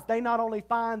surprise, they not only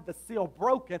find the seal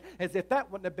broken, as if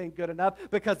that wouldn't have been good enough,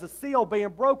 because the seal being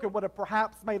broken would have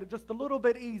perhaps made it just a little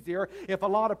bit easier if a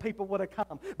lot of people would have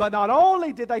come. But not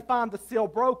only did they find the seal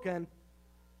broken,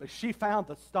 but she found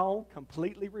the stone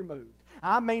completely removed.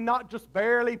 I mean, not just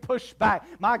barely pushed back.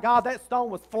 My God, that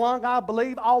stone was flung, I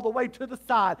believe, all the way to the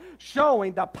side,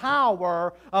 showing the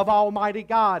power of Almighty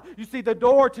God. You see, the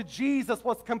door to Jesus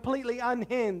was completely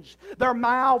unhinged. Their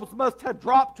mouths must have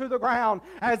dropped to the ground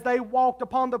as they walked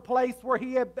upon the place where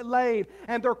he had been laid.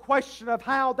 And their question of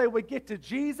how they would get to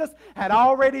Jesus had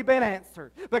already been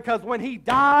answered. Because when he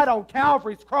died on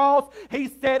Calvary's cross, he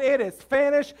said, "It is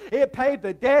finished." It paid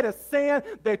the debt of sin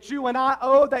that you and I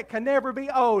owe that can never be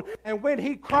owed. And when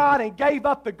he cried and gave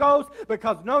up the ghost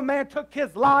because no man took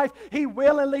his life, he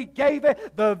willingly gave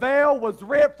it. The veil was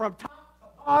ripped from top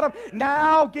to bottom,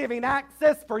 now giving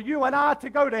access for you and I to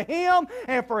go to him,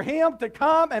 and for him to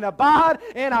come and abide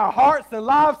in our hearts and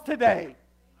lives today.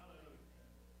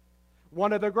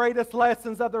 One of the greatest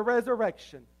lessons of the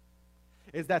resurrection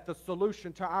is that the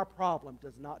solution to our problem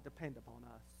does not depend upon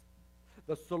us.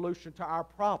 The solution to our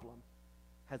problem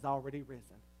has already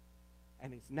risen,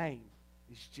 and his name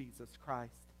is Jesus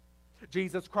Christ.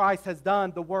 Jesus Christ has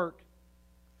done the work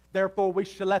Therefore, we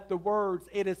should let the words,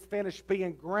 "it is finished," be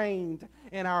ingrained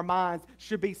in our minds,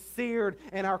 should be seared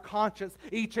in our conscience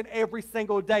each and every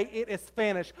single day. It is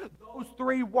finished. Those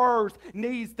three words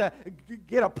needs to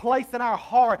get a place in our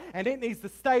heart, and it needs to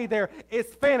stay there.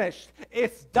 It's finished.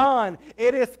 It's done.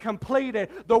 It is completed.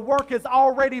 The work has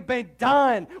already been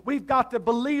done. We've got to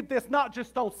believe this not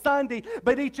just on Sunday,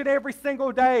 but each and every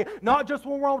single day. Not just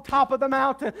when we're on top of the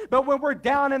mountain, but when we're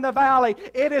down in the valley.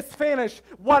 It is finished.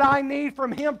 What I need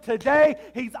from Him today,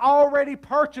 He's already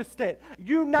purchased it.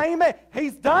 You name it,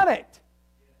 He's done it.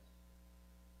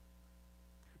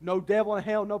 No devil in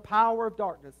hell, no power of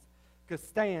darkness could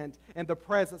stand in the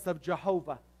presence of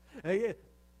Jehovah.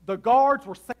 The guards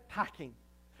were sent packing.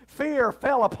 Fear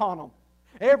fell upon them.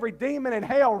 Every demon in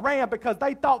hell ran because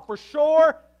they thought for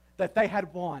sure that they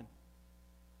had won.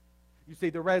 You see,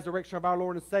 the resurrection of our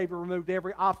Lord and Savior removed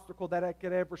every obstacle that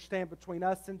could ever stand between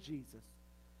us and Jesus.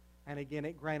 And again,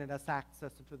 it granted us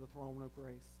access into the throne of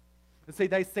grace. You see,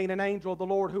 they seen an angel of the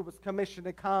Lord who was commissioned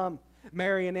to come,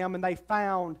 Mary and them, and they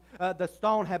found the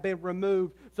stone had been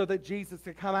removed so that Jesus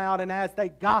could come out. And as they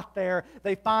got there,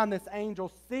 they find this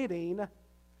angel sitting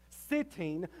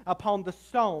upon the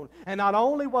stone. And not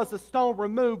only was the stone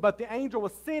removed, but the angel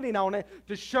was sitting on it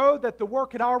to show that the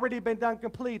work had already been done,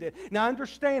 completed. Now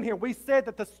understand here, we said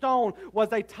that the stone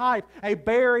was a type, a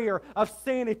barrier of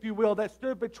sin, if you will, that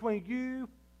stood between you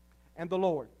and the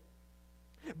Lord.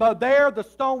 But there the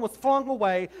stone was flung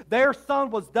away. Their son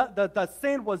was the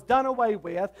sin was done away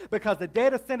with because the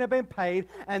debt of sin had been paid.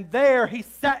 And there he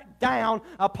sat down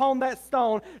upon that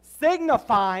stone,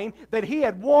 signifying that he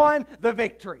had won the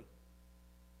victory.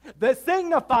 That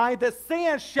signified that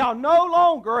sin shall no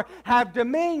longer have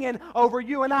dominion over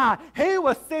you and I. He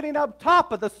was sitting up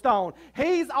top of the stone.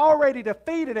 He's already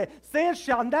defeated it. Sin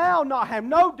shall now not have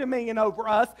no dominion over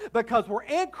us because we're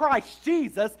in Christ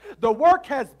Jesus. The work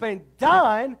has been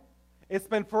done. It's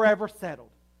been forever settled.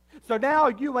 So now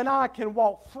you and I can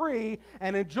walk free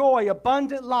and enjoy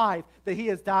abundant life that He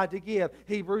has died to give.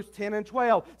 Hebrews 10 and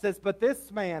 12 says, "But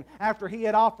this man, after he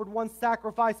had offered one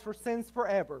sacrifice for sins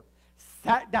forever,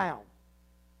 sat down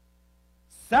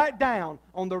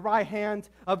on the right hand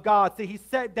of God." See, He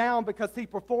sat down because He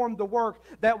performed the work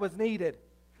that was needed.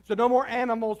 So no more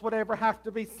animals would ever have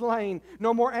to be slain.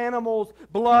 No more animals'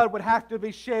 blood would have to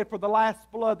be shed, for the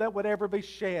last blood that would ever be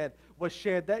shed was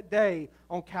shed that day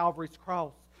on Calvary's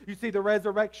cross. You see, the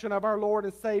resurrection of our Lord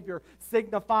and Savior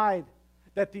signified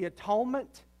that the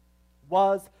atonement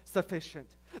was sufficient,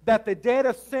 that the debt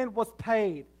of sin was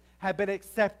paid, have been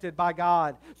accepted by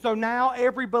God. So now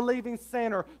every believing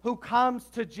sinner who comes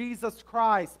to Jesus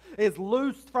Christ is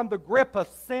loosed from the grip of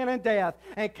sin and death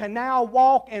and can now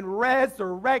walk in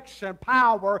resurrection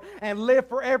power and live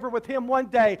forever with Him one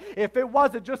day. If it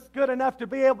wasn't just good enough to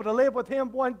be able to live with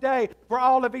Him one day for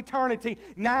all of eternity,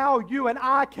 now you and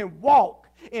I can walk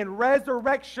in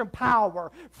resurrection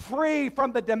power, free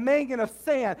from the dominion of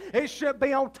sin. It should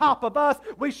be on top of us.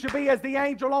 We should be as the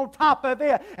angel on top of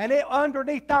it, and it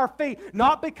underneath our feet.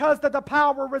 Not because that the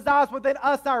power resides within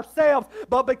us ourselves,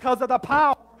 but because of the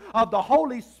power of the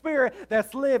Holy Spirit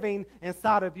that's living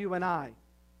inside of you and I.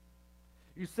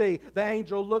 You see, the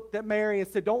angel looked at Mary and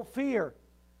said, "Don't fear,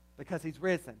 because He's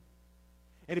risen.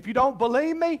 And if you don't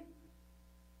believe me,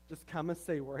 just come and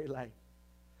see where He lay.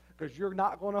 Because you're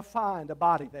not going to find a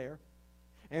body there.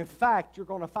 In fact, you're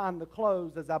going to find the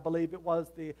clothes, as I believe it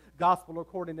was the gospel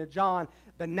according to John,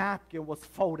 the napkin was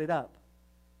folded up.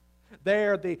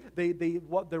 There,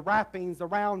 the wrappings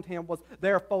around Him was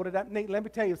there folded up neat. Let me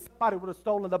tell you, if somebody would have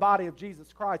stolen the body of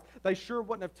Jesus Christ, they sure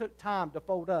wouldn't have took time to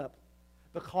fold up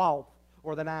the cloth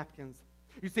or the napkins.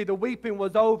 You see, the weeping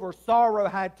was over. Sorrow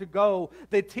had to go.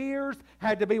 The tears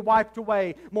had to be wiped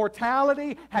away.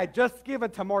 Mortality had just given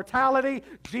to mortality.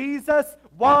 Jesus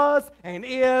was and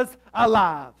is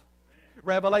alive.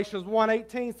 Revelations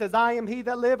 1:18 says, "I am He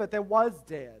that liveth and was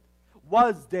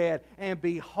dead, and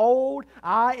behold,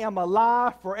 I am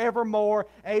alive forevermore,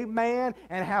 amen,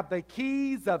 and have the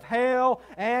keys of hell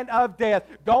and of death."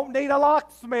 Don't need a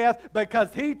locksmith, because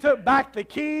He took back the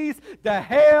keys to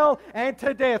hell and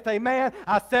to death, amen.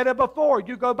 I said it before,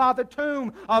 you go by the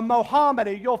tomb of Muhammad,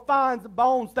 you'll find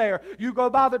bones there. You go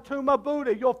by the tomb of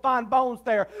Buddha, you'll find bones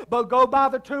there. But go by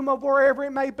the tomb of wherever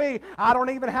it may be, I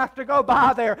don't even have to go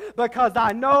by there, because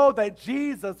I know that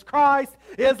Jesus Christ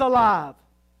is alive.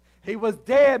 He was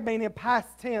dead, meaning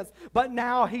past tense, but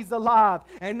now He's alive.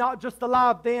 And not just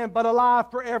alive then, but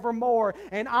alive forevermore.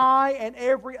 And I and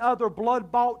every other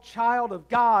blood-bought child of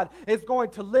God is going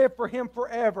to live for Him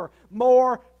forever,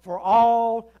 more for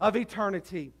all of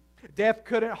eternity. Death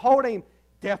couldn't hold Him.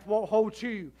 Death won't hold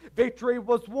you. Victory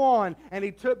was won, and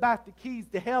He took back the keys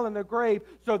to hell and the grave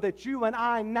so that you and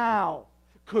I now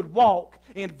could walk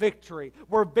in victory.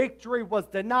 Where victory was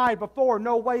denied before,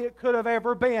 no way it could have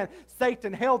ever been.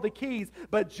 Satan held the keys,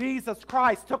 but Jesus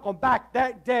Christ took them back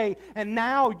that day, and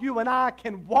now you and I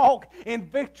can walk in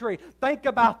victory. Think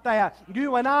about that.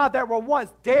 You and I that were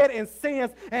once dead in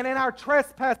sins and in our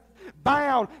trespasses,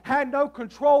 bound, had no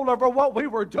control over what we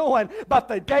were doing. But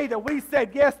the day that we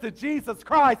said yes to Jesus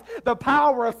Christ, the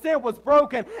power of sin was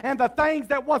broken, and the things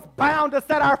that once bound us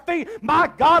at our feet, my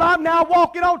God, I'm now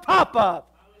walking on top of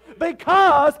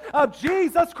because of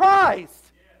Jesus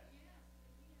Christ.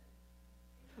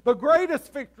 The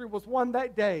greatest victory was won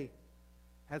that day,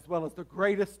 as well as the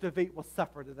greatest defeat was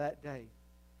suffered that day.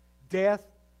 Death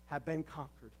had been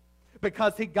conquered.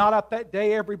 Because He got up that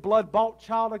day, every blood-bought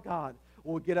child of God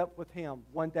will get up with Him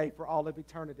one day for all of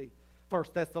eternity.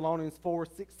 1 Thessalonians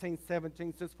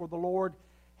 4:16-17 says, "For the Lord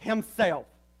Himself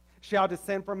shall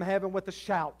descend from heaven with a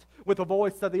shout, with the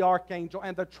voice of the archangel,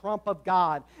 and the trump of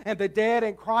God. And the dead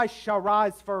in Christ shall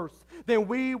rise first. Then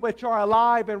we which are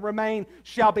alive and remain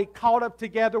shall be caught up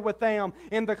together with them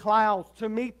in the clouds to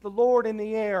meet the Lord in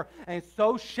the air. And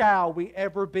so shall we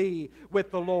ever be with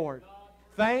the Lord."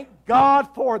 Thank God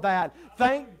for that.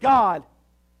 Thank God.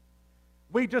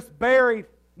 We just buried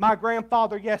my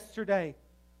grandfather yesterday.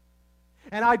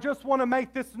 And I just want to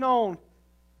make this known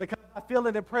because I feel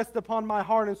it impressed upon my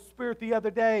heart and spirit. The other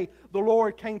day, the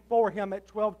Lord came for him at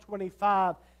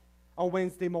 12:25 on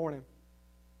Wednesday morning.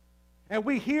 And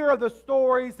we hear the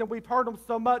stories and we've heard them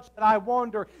so much that I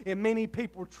wonder if many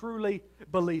people truly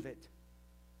believe it.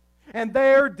 And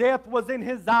there, death was in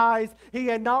his eyes. He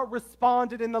had not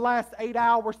responded in the last 8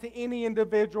 hours to any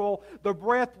individual. The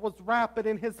breath was rapid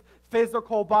in his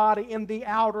physical body, in the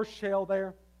outer shell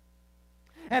there.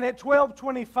 And at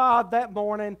 12:25 that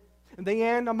morning, the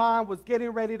aunt of mine was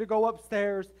getting ready to go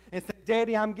upstairs and said,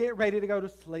 "Daddy, I'm getting ready to go to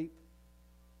sleep."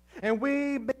 And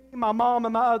me, my mom,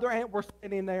 and my other aunt were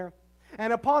sitting there.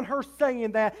 And upon her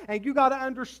saying that, and you got to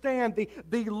understand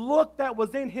the look that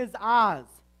was in his eyes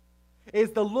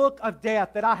is the look of death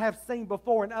that I have seen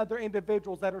before in other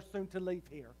individuals that are soon to leave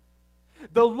here.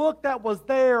 The look that was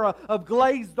there of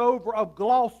glazed over, of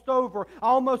glossed over,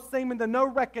 almost seeming to no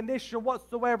recognition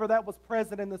whatsoever that was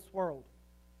present in this world.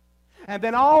 And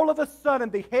then all of a sudden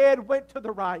the head went to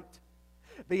the right.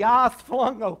 The eyes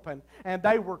flung open, and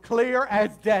they were clear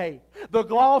as day. The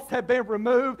gloss had been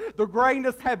removed. The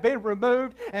grayness had been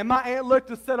removed. And my aunt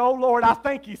looked and said, "Oh, Lord, I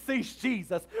think he sees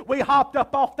Jesus." We hopped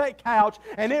up off that couch,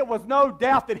 and it was no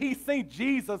doubt that he seen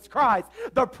Jesus Christ.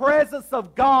 The presence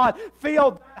of God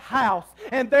filled that house.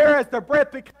 And there, as the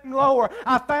breath became lower,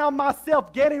 I found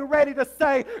myself getting ready to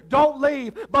say, "Don't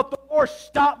leave." But the Lord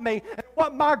stopped me. And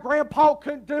what my grandpa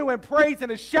couldn't do in praising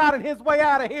and shouting his way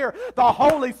out of here, the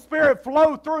Holy Spirit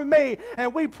flowed through me,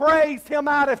 and we praised Him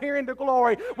out of here into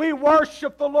glory. We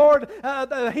worshiped the Lord,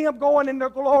 Him going into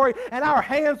glory, and our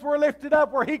hands were lifted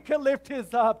up where He could lift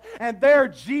His up. And there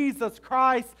Jesus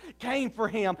Christ came for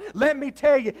him. Let me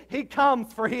tell you, He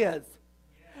comes for His.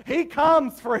 He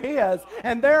comes for His.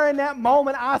 And there in that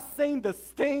moment, I seen the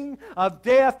sting of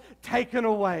death taken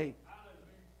away.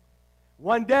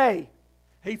 One day,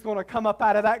 He's going to come up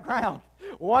out of that ground.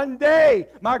 One day,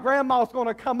 my grandma's going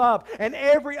to come up, and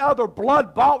every other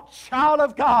blood-bought child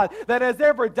of God that has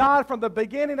ever died from the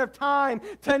beginning of time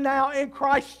to now in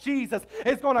Christ Jesus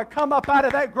is going to come up out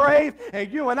of that grave,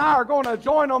 and you and I are going to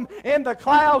join them in the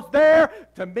clouds there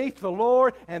to meet the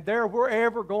Lord, and there we're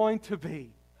ever going to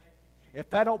be. If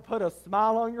that don't put a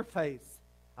smile on your face,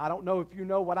 I don't know if you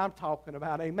know what I'm talking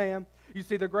about. Amen. You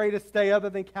see, the greatest day other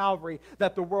than Calvary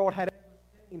that the world had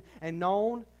ever seen and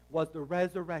known was the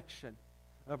resurrection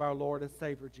of our Lord and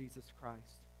Savior Jesus Christ.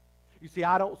 You see,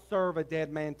 I don't serve a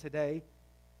dead man today.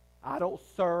 I don't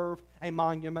serve a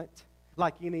monument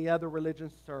like any other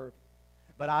religion serve.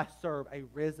 But I serve a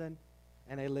risen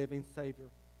and a living Savior.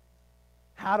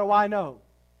 How do I know?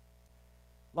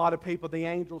 A lot of people, the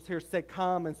angels here said,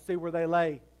 "Come and see where they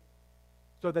lay."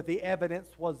 So that the evidence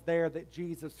was there that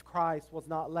Jesus Christ was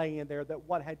not laying there, that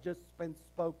what had just been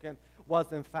spoken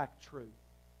was in fact true.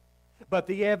 But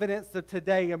the evidence of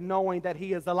today of knowing that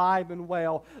He is alive and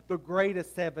well, the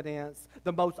greatest evidence,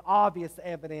 the most obvious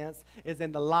evidence, is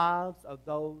in the lives of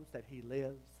those that He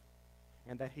lives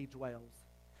and that He dwells.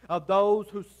 Of those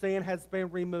whose sin has been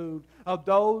removed, of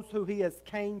those who He has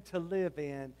came to live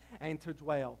in and to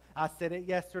dwell. I said it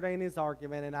yesterday in his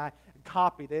argument, and I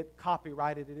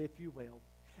copyrighted it, if you will.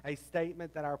 A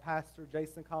statement that our pastor,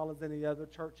 Jason Collins, and the other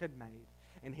church had made.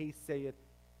 And he said,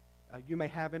 "You may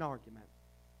have an argument,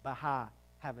 but I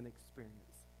have an experience."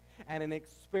 And an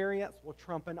experience will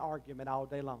trump an argument all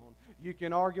day long. You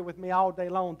can argue with me all day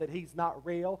long that He's not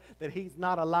real, that He's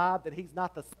not alive, that He's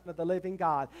not the Son of the living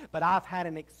God. But I've had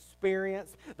an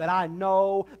experience that I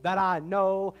know, that I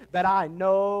know, that I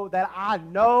know, that I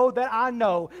know, that I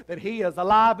know that He is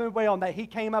alive and well, and that He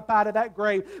came up out of that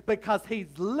grave because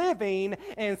He's living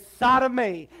inside of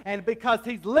me. And because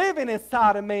He's living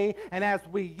inside of me, and as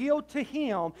we yield to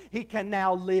Him, He can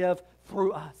now live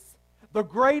through us. The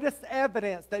greatest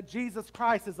evidence that Jesus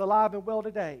Christ is alive and well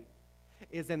today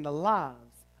is in the lives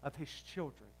of His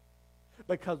children,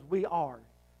 because we are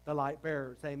the light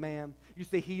bearers. Amen. You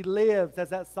see, He lives, as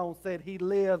that song said, He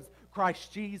lives.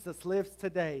 Christ Jesus lives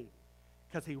today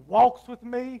because He walks with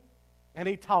me and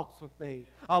He talks with me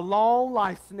along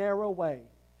life's narrow way.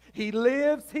 He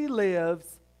lives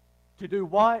to do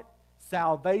what?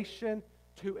 Salvation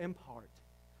to impart.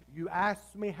 You ask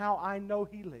me how I know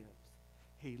He lives.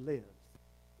 He lives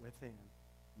within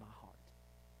my heart.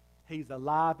 He's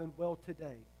alive and well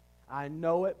today. I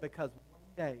know it because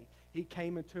one day He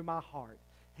came into my heart.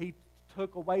 He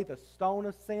took away the stone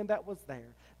of sin that was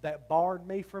there, that barred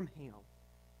me from Him.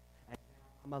 And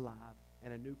now I'm alive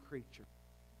and a new creature.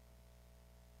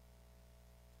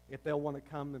 If they'll want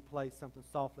to come and play something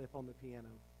softly up on the piano.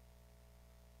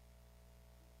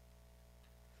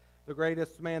 The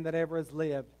greatest man that ever has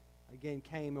lived, again,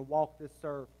 came and walked this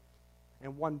earth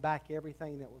and won back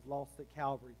everything that was lost at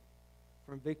Calvary,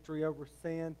 from victory over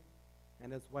sin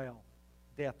and as well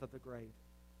death of the grave.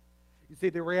 You see,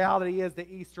 the reality is that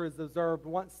Easter is observed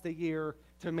once a year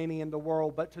to many in the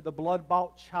world, but to the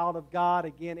blood-bought child of God,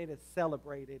 again, it is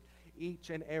celebrated each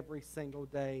and every single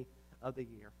day of the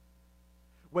year.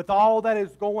 With all that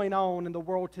is going on in the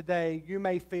world today, you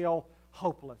may feel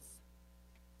hopeless.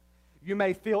 You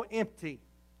may feel empty.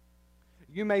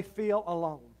 You may feel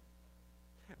alone.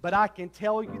 But I can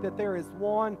tell you that there is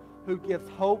one who gives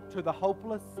hope to the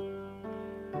hopeless,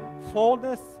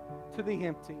 fullness to the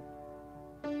empty,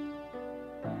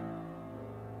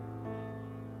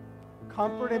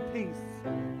 comfort and peace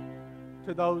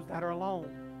to those that are alone.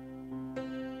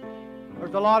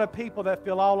 There's a lot of people that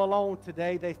feel all alone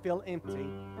today. They feel empty.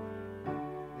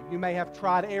 You may have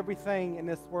tried everything in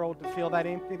this world to fill that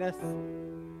emptiness,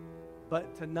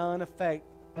 but to none effect.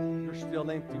 You're still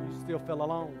empty. You still feel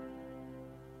alone.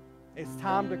 It's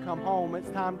time to come home. It's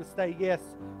time to say yes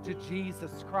to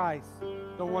Jesus Christ,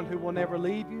 the one who will never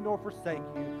leave you nor forsake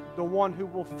you, the one who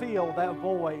will fill that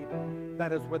void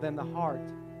that is within the heart.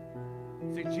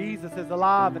 See, Jesus is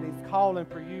alive and He's calling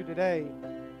for you today.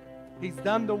 He's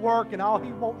done the work, and all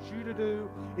He wants you to do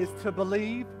is to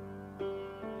believe.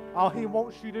 All He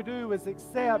wants you to do is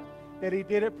accept that He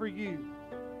did it for you.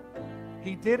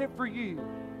 He did it for you.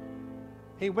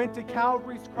 He went to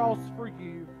Calvary's cross for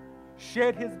you,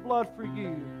 shed His blood for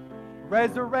you,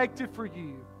 resurrected for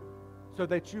you, so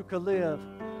that you could live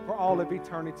for all of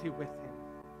eternity with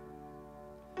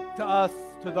Him. To us,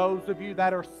 to those of you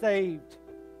that are saved,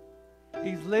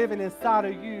 He's living inside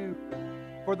of you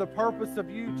for the purpose of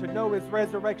you to know His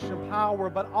resurrection power,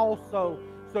 but also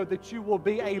so that you will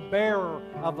be a bearer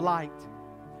of light,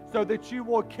 so that you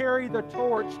will carry the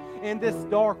torch in this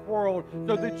dark world,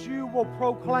 so that you will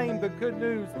proclaim the good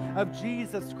news of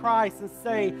Jesus Christ and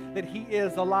say that He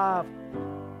is alive.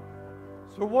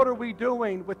 So what are we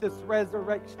doing with this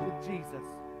resurrected Jesus?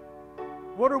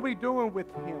 What are we doing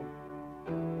with Him?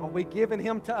 Are we giving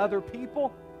Him to other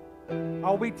people?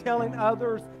 Are we telling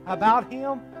others about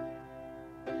Him?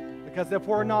 Because if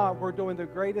we're not, we're doing the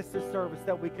greatest disservice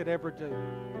that we could ever do.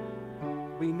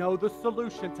 We know the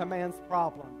solution to man's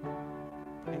problem,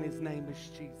 and His name is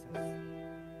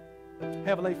Jesus.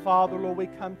 Heavenly Father, Lord, we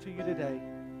come to You today.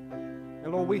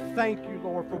 And Lord, we thank You,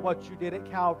 Lord, for what You did at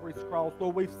Calvary's cross.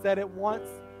 Lord, we've said it once,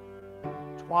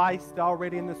 twice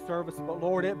already in the service, but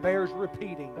Lord, it bears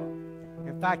repeating.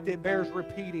 In fact, it bears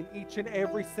repeating each and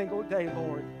every single day,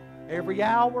 Lord. Every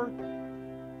hour,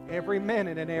 every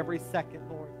minute, and every second,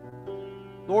 Lord.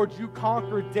 Lord, You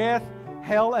conquered death,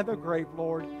 hell, and the grave,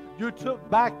 Lord. You took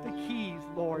back the keys,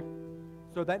 Lord,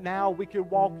 so that now we can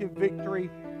walk in victory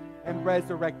and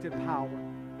resurrected power.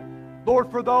 Lord,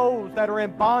 for those that are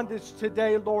in bondage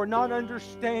today, Lord, not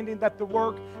understanding that the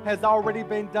work has already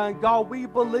been done, God, we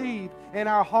believe in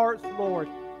our hearts, Lord,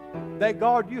 that,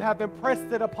 God, You have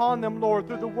impressed it upon them, Lord,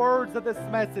 through the words of this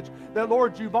message, that,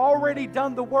 Lord, You've already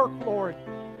done the work, Lord.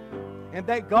 And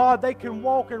that, God, they can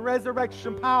walk in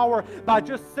resurrection power by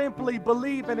just simply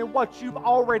believing in what You've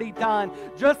already done.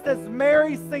 Just as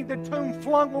Mary seen the tomb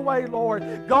flung away, Lord,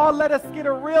 God, let us get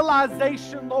a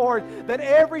realization, Lord, that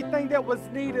everything that was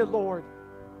needed, Lord,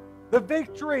 the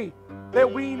victory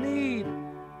that we need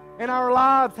in our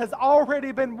lives has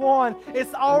already been won.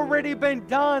 It's already been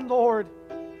done, Lord.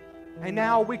 And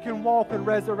now we can walk in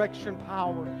resurrection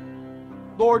power.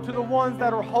 Lord, to the ones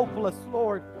that are hopeless,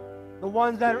 Lord, the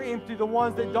ones that are empty, the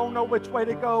ones that don't know which way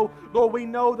to go, Lord, we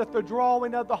know that the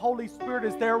drawing of the Holy Spirit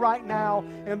is there right now.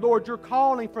 And Lord, you're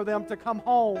calling for them to come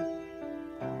home.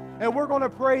 And we're going to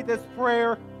pray this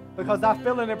prayer because I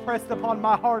feel it impressed upon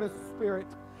my heart and spirit.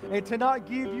 And to not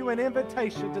give you an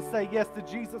invitation to say yes to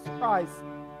Jesus Christ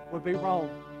would be wrong.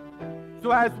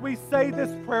 So as we say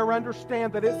this prayer,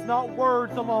 understand that it's not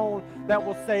words alone that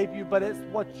will save you, but it's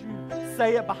what you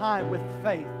say it behind with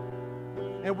faith.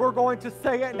 And we're going to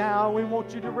say it now, and we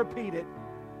want you to repeat it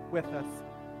with us.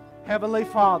 Heavenly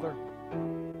Father,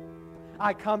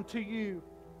 I come to you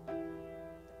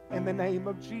in the name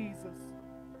of Jesus.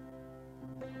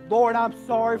 Lord, I'm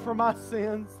sorry for my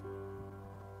sins.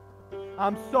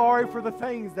 I'm sorry for the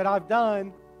things that I've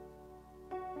done,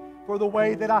 for the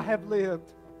way that I have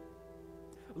lived.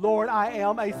 Lord, I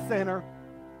am a sinner.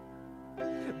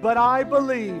 But I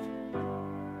believe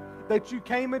that you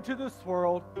came into this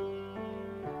world.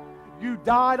 You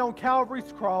died on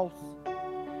Calvary's cross.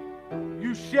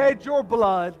 You shed your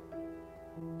blood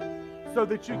so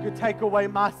that you could take away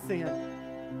my sin.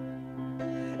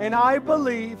 And I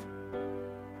believe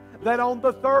that on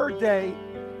the third day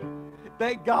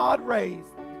that God raised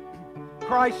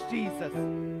Christ Jesus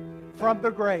from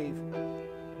the grave.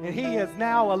 And he is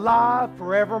now alive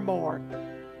forevermore.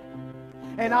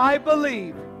 And I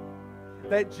believe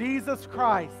that Jesus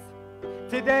Christ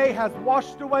today has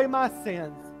washed away my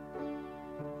sins,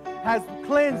 has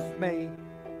cleansed me,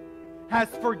 has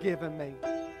forgiven me.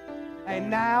 And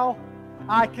now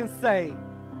I can say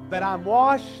that I'm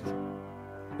washed,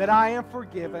 that I am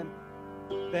forgiven,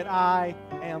 that I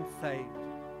am saved.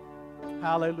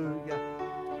 Hallelujah.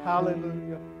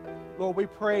 Hallelujah. Lord, we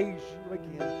praise you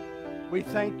again. We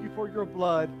thank you for your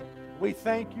blood. We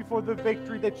thank you for the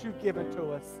victory that you've given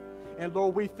to us. And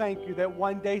Lord, we thank you that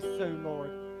one day soon, Lord,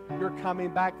 you're coming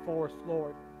back for us,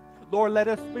 Lord. Lord, let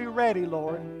us be ready,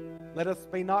 Lord. Let us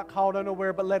be not caught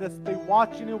unaware, but let us be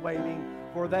watching and waiting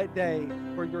for that day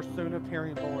for your soon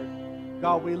appearing, Lord.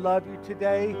 God, we love you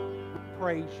today. We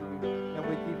praise you, and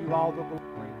we give you all the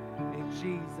glory. In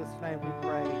Jesus' name we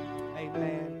pray.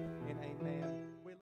 Amen.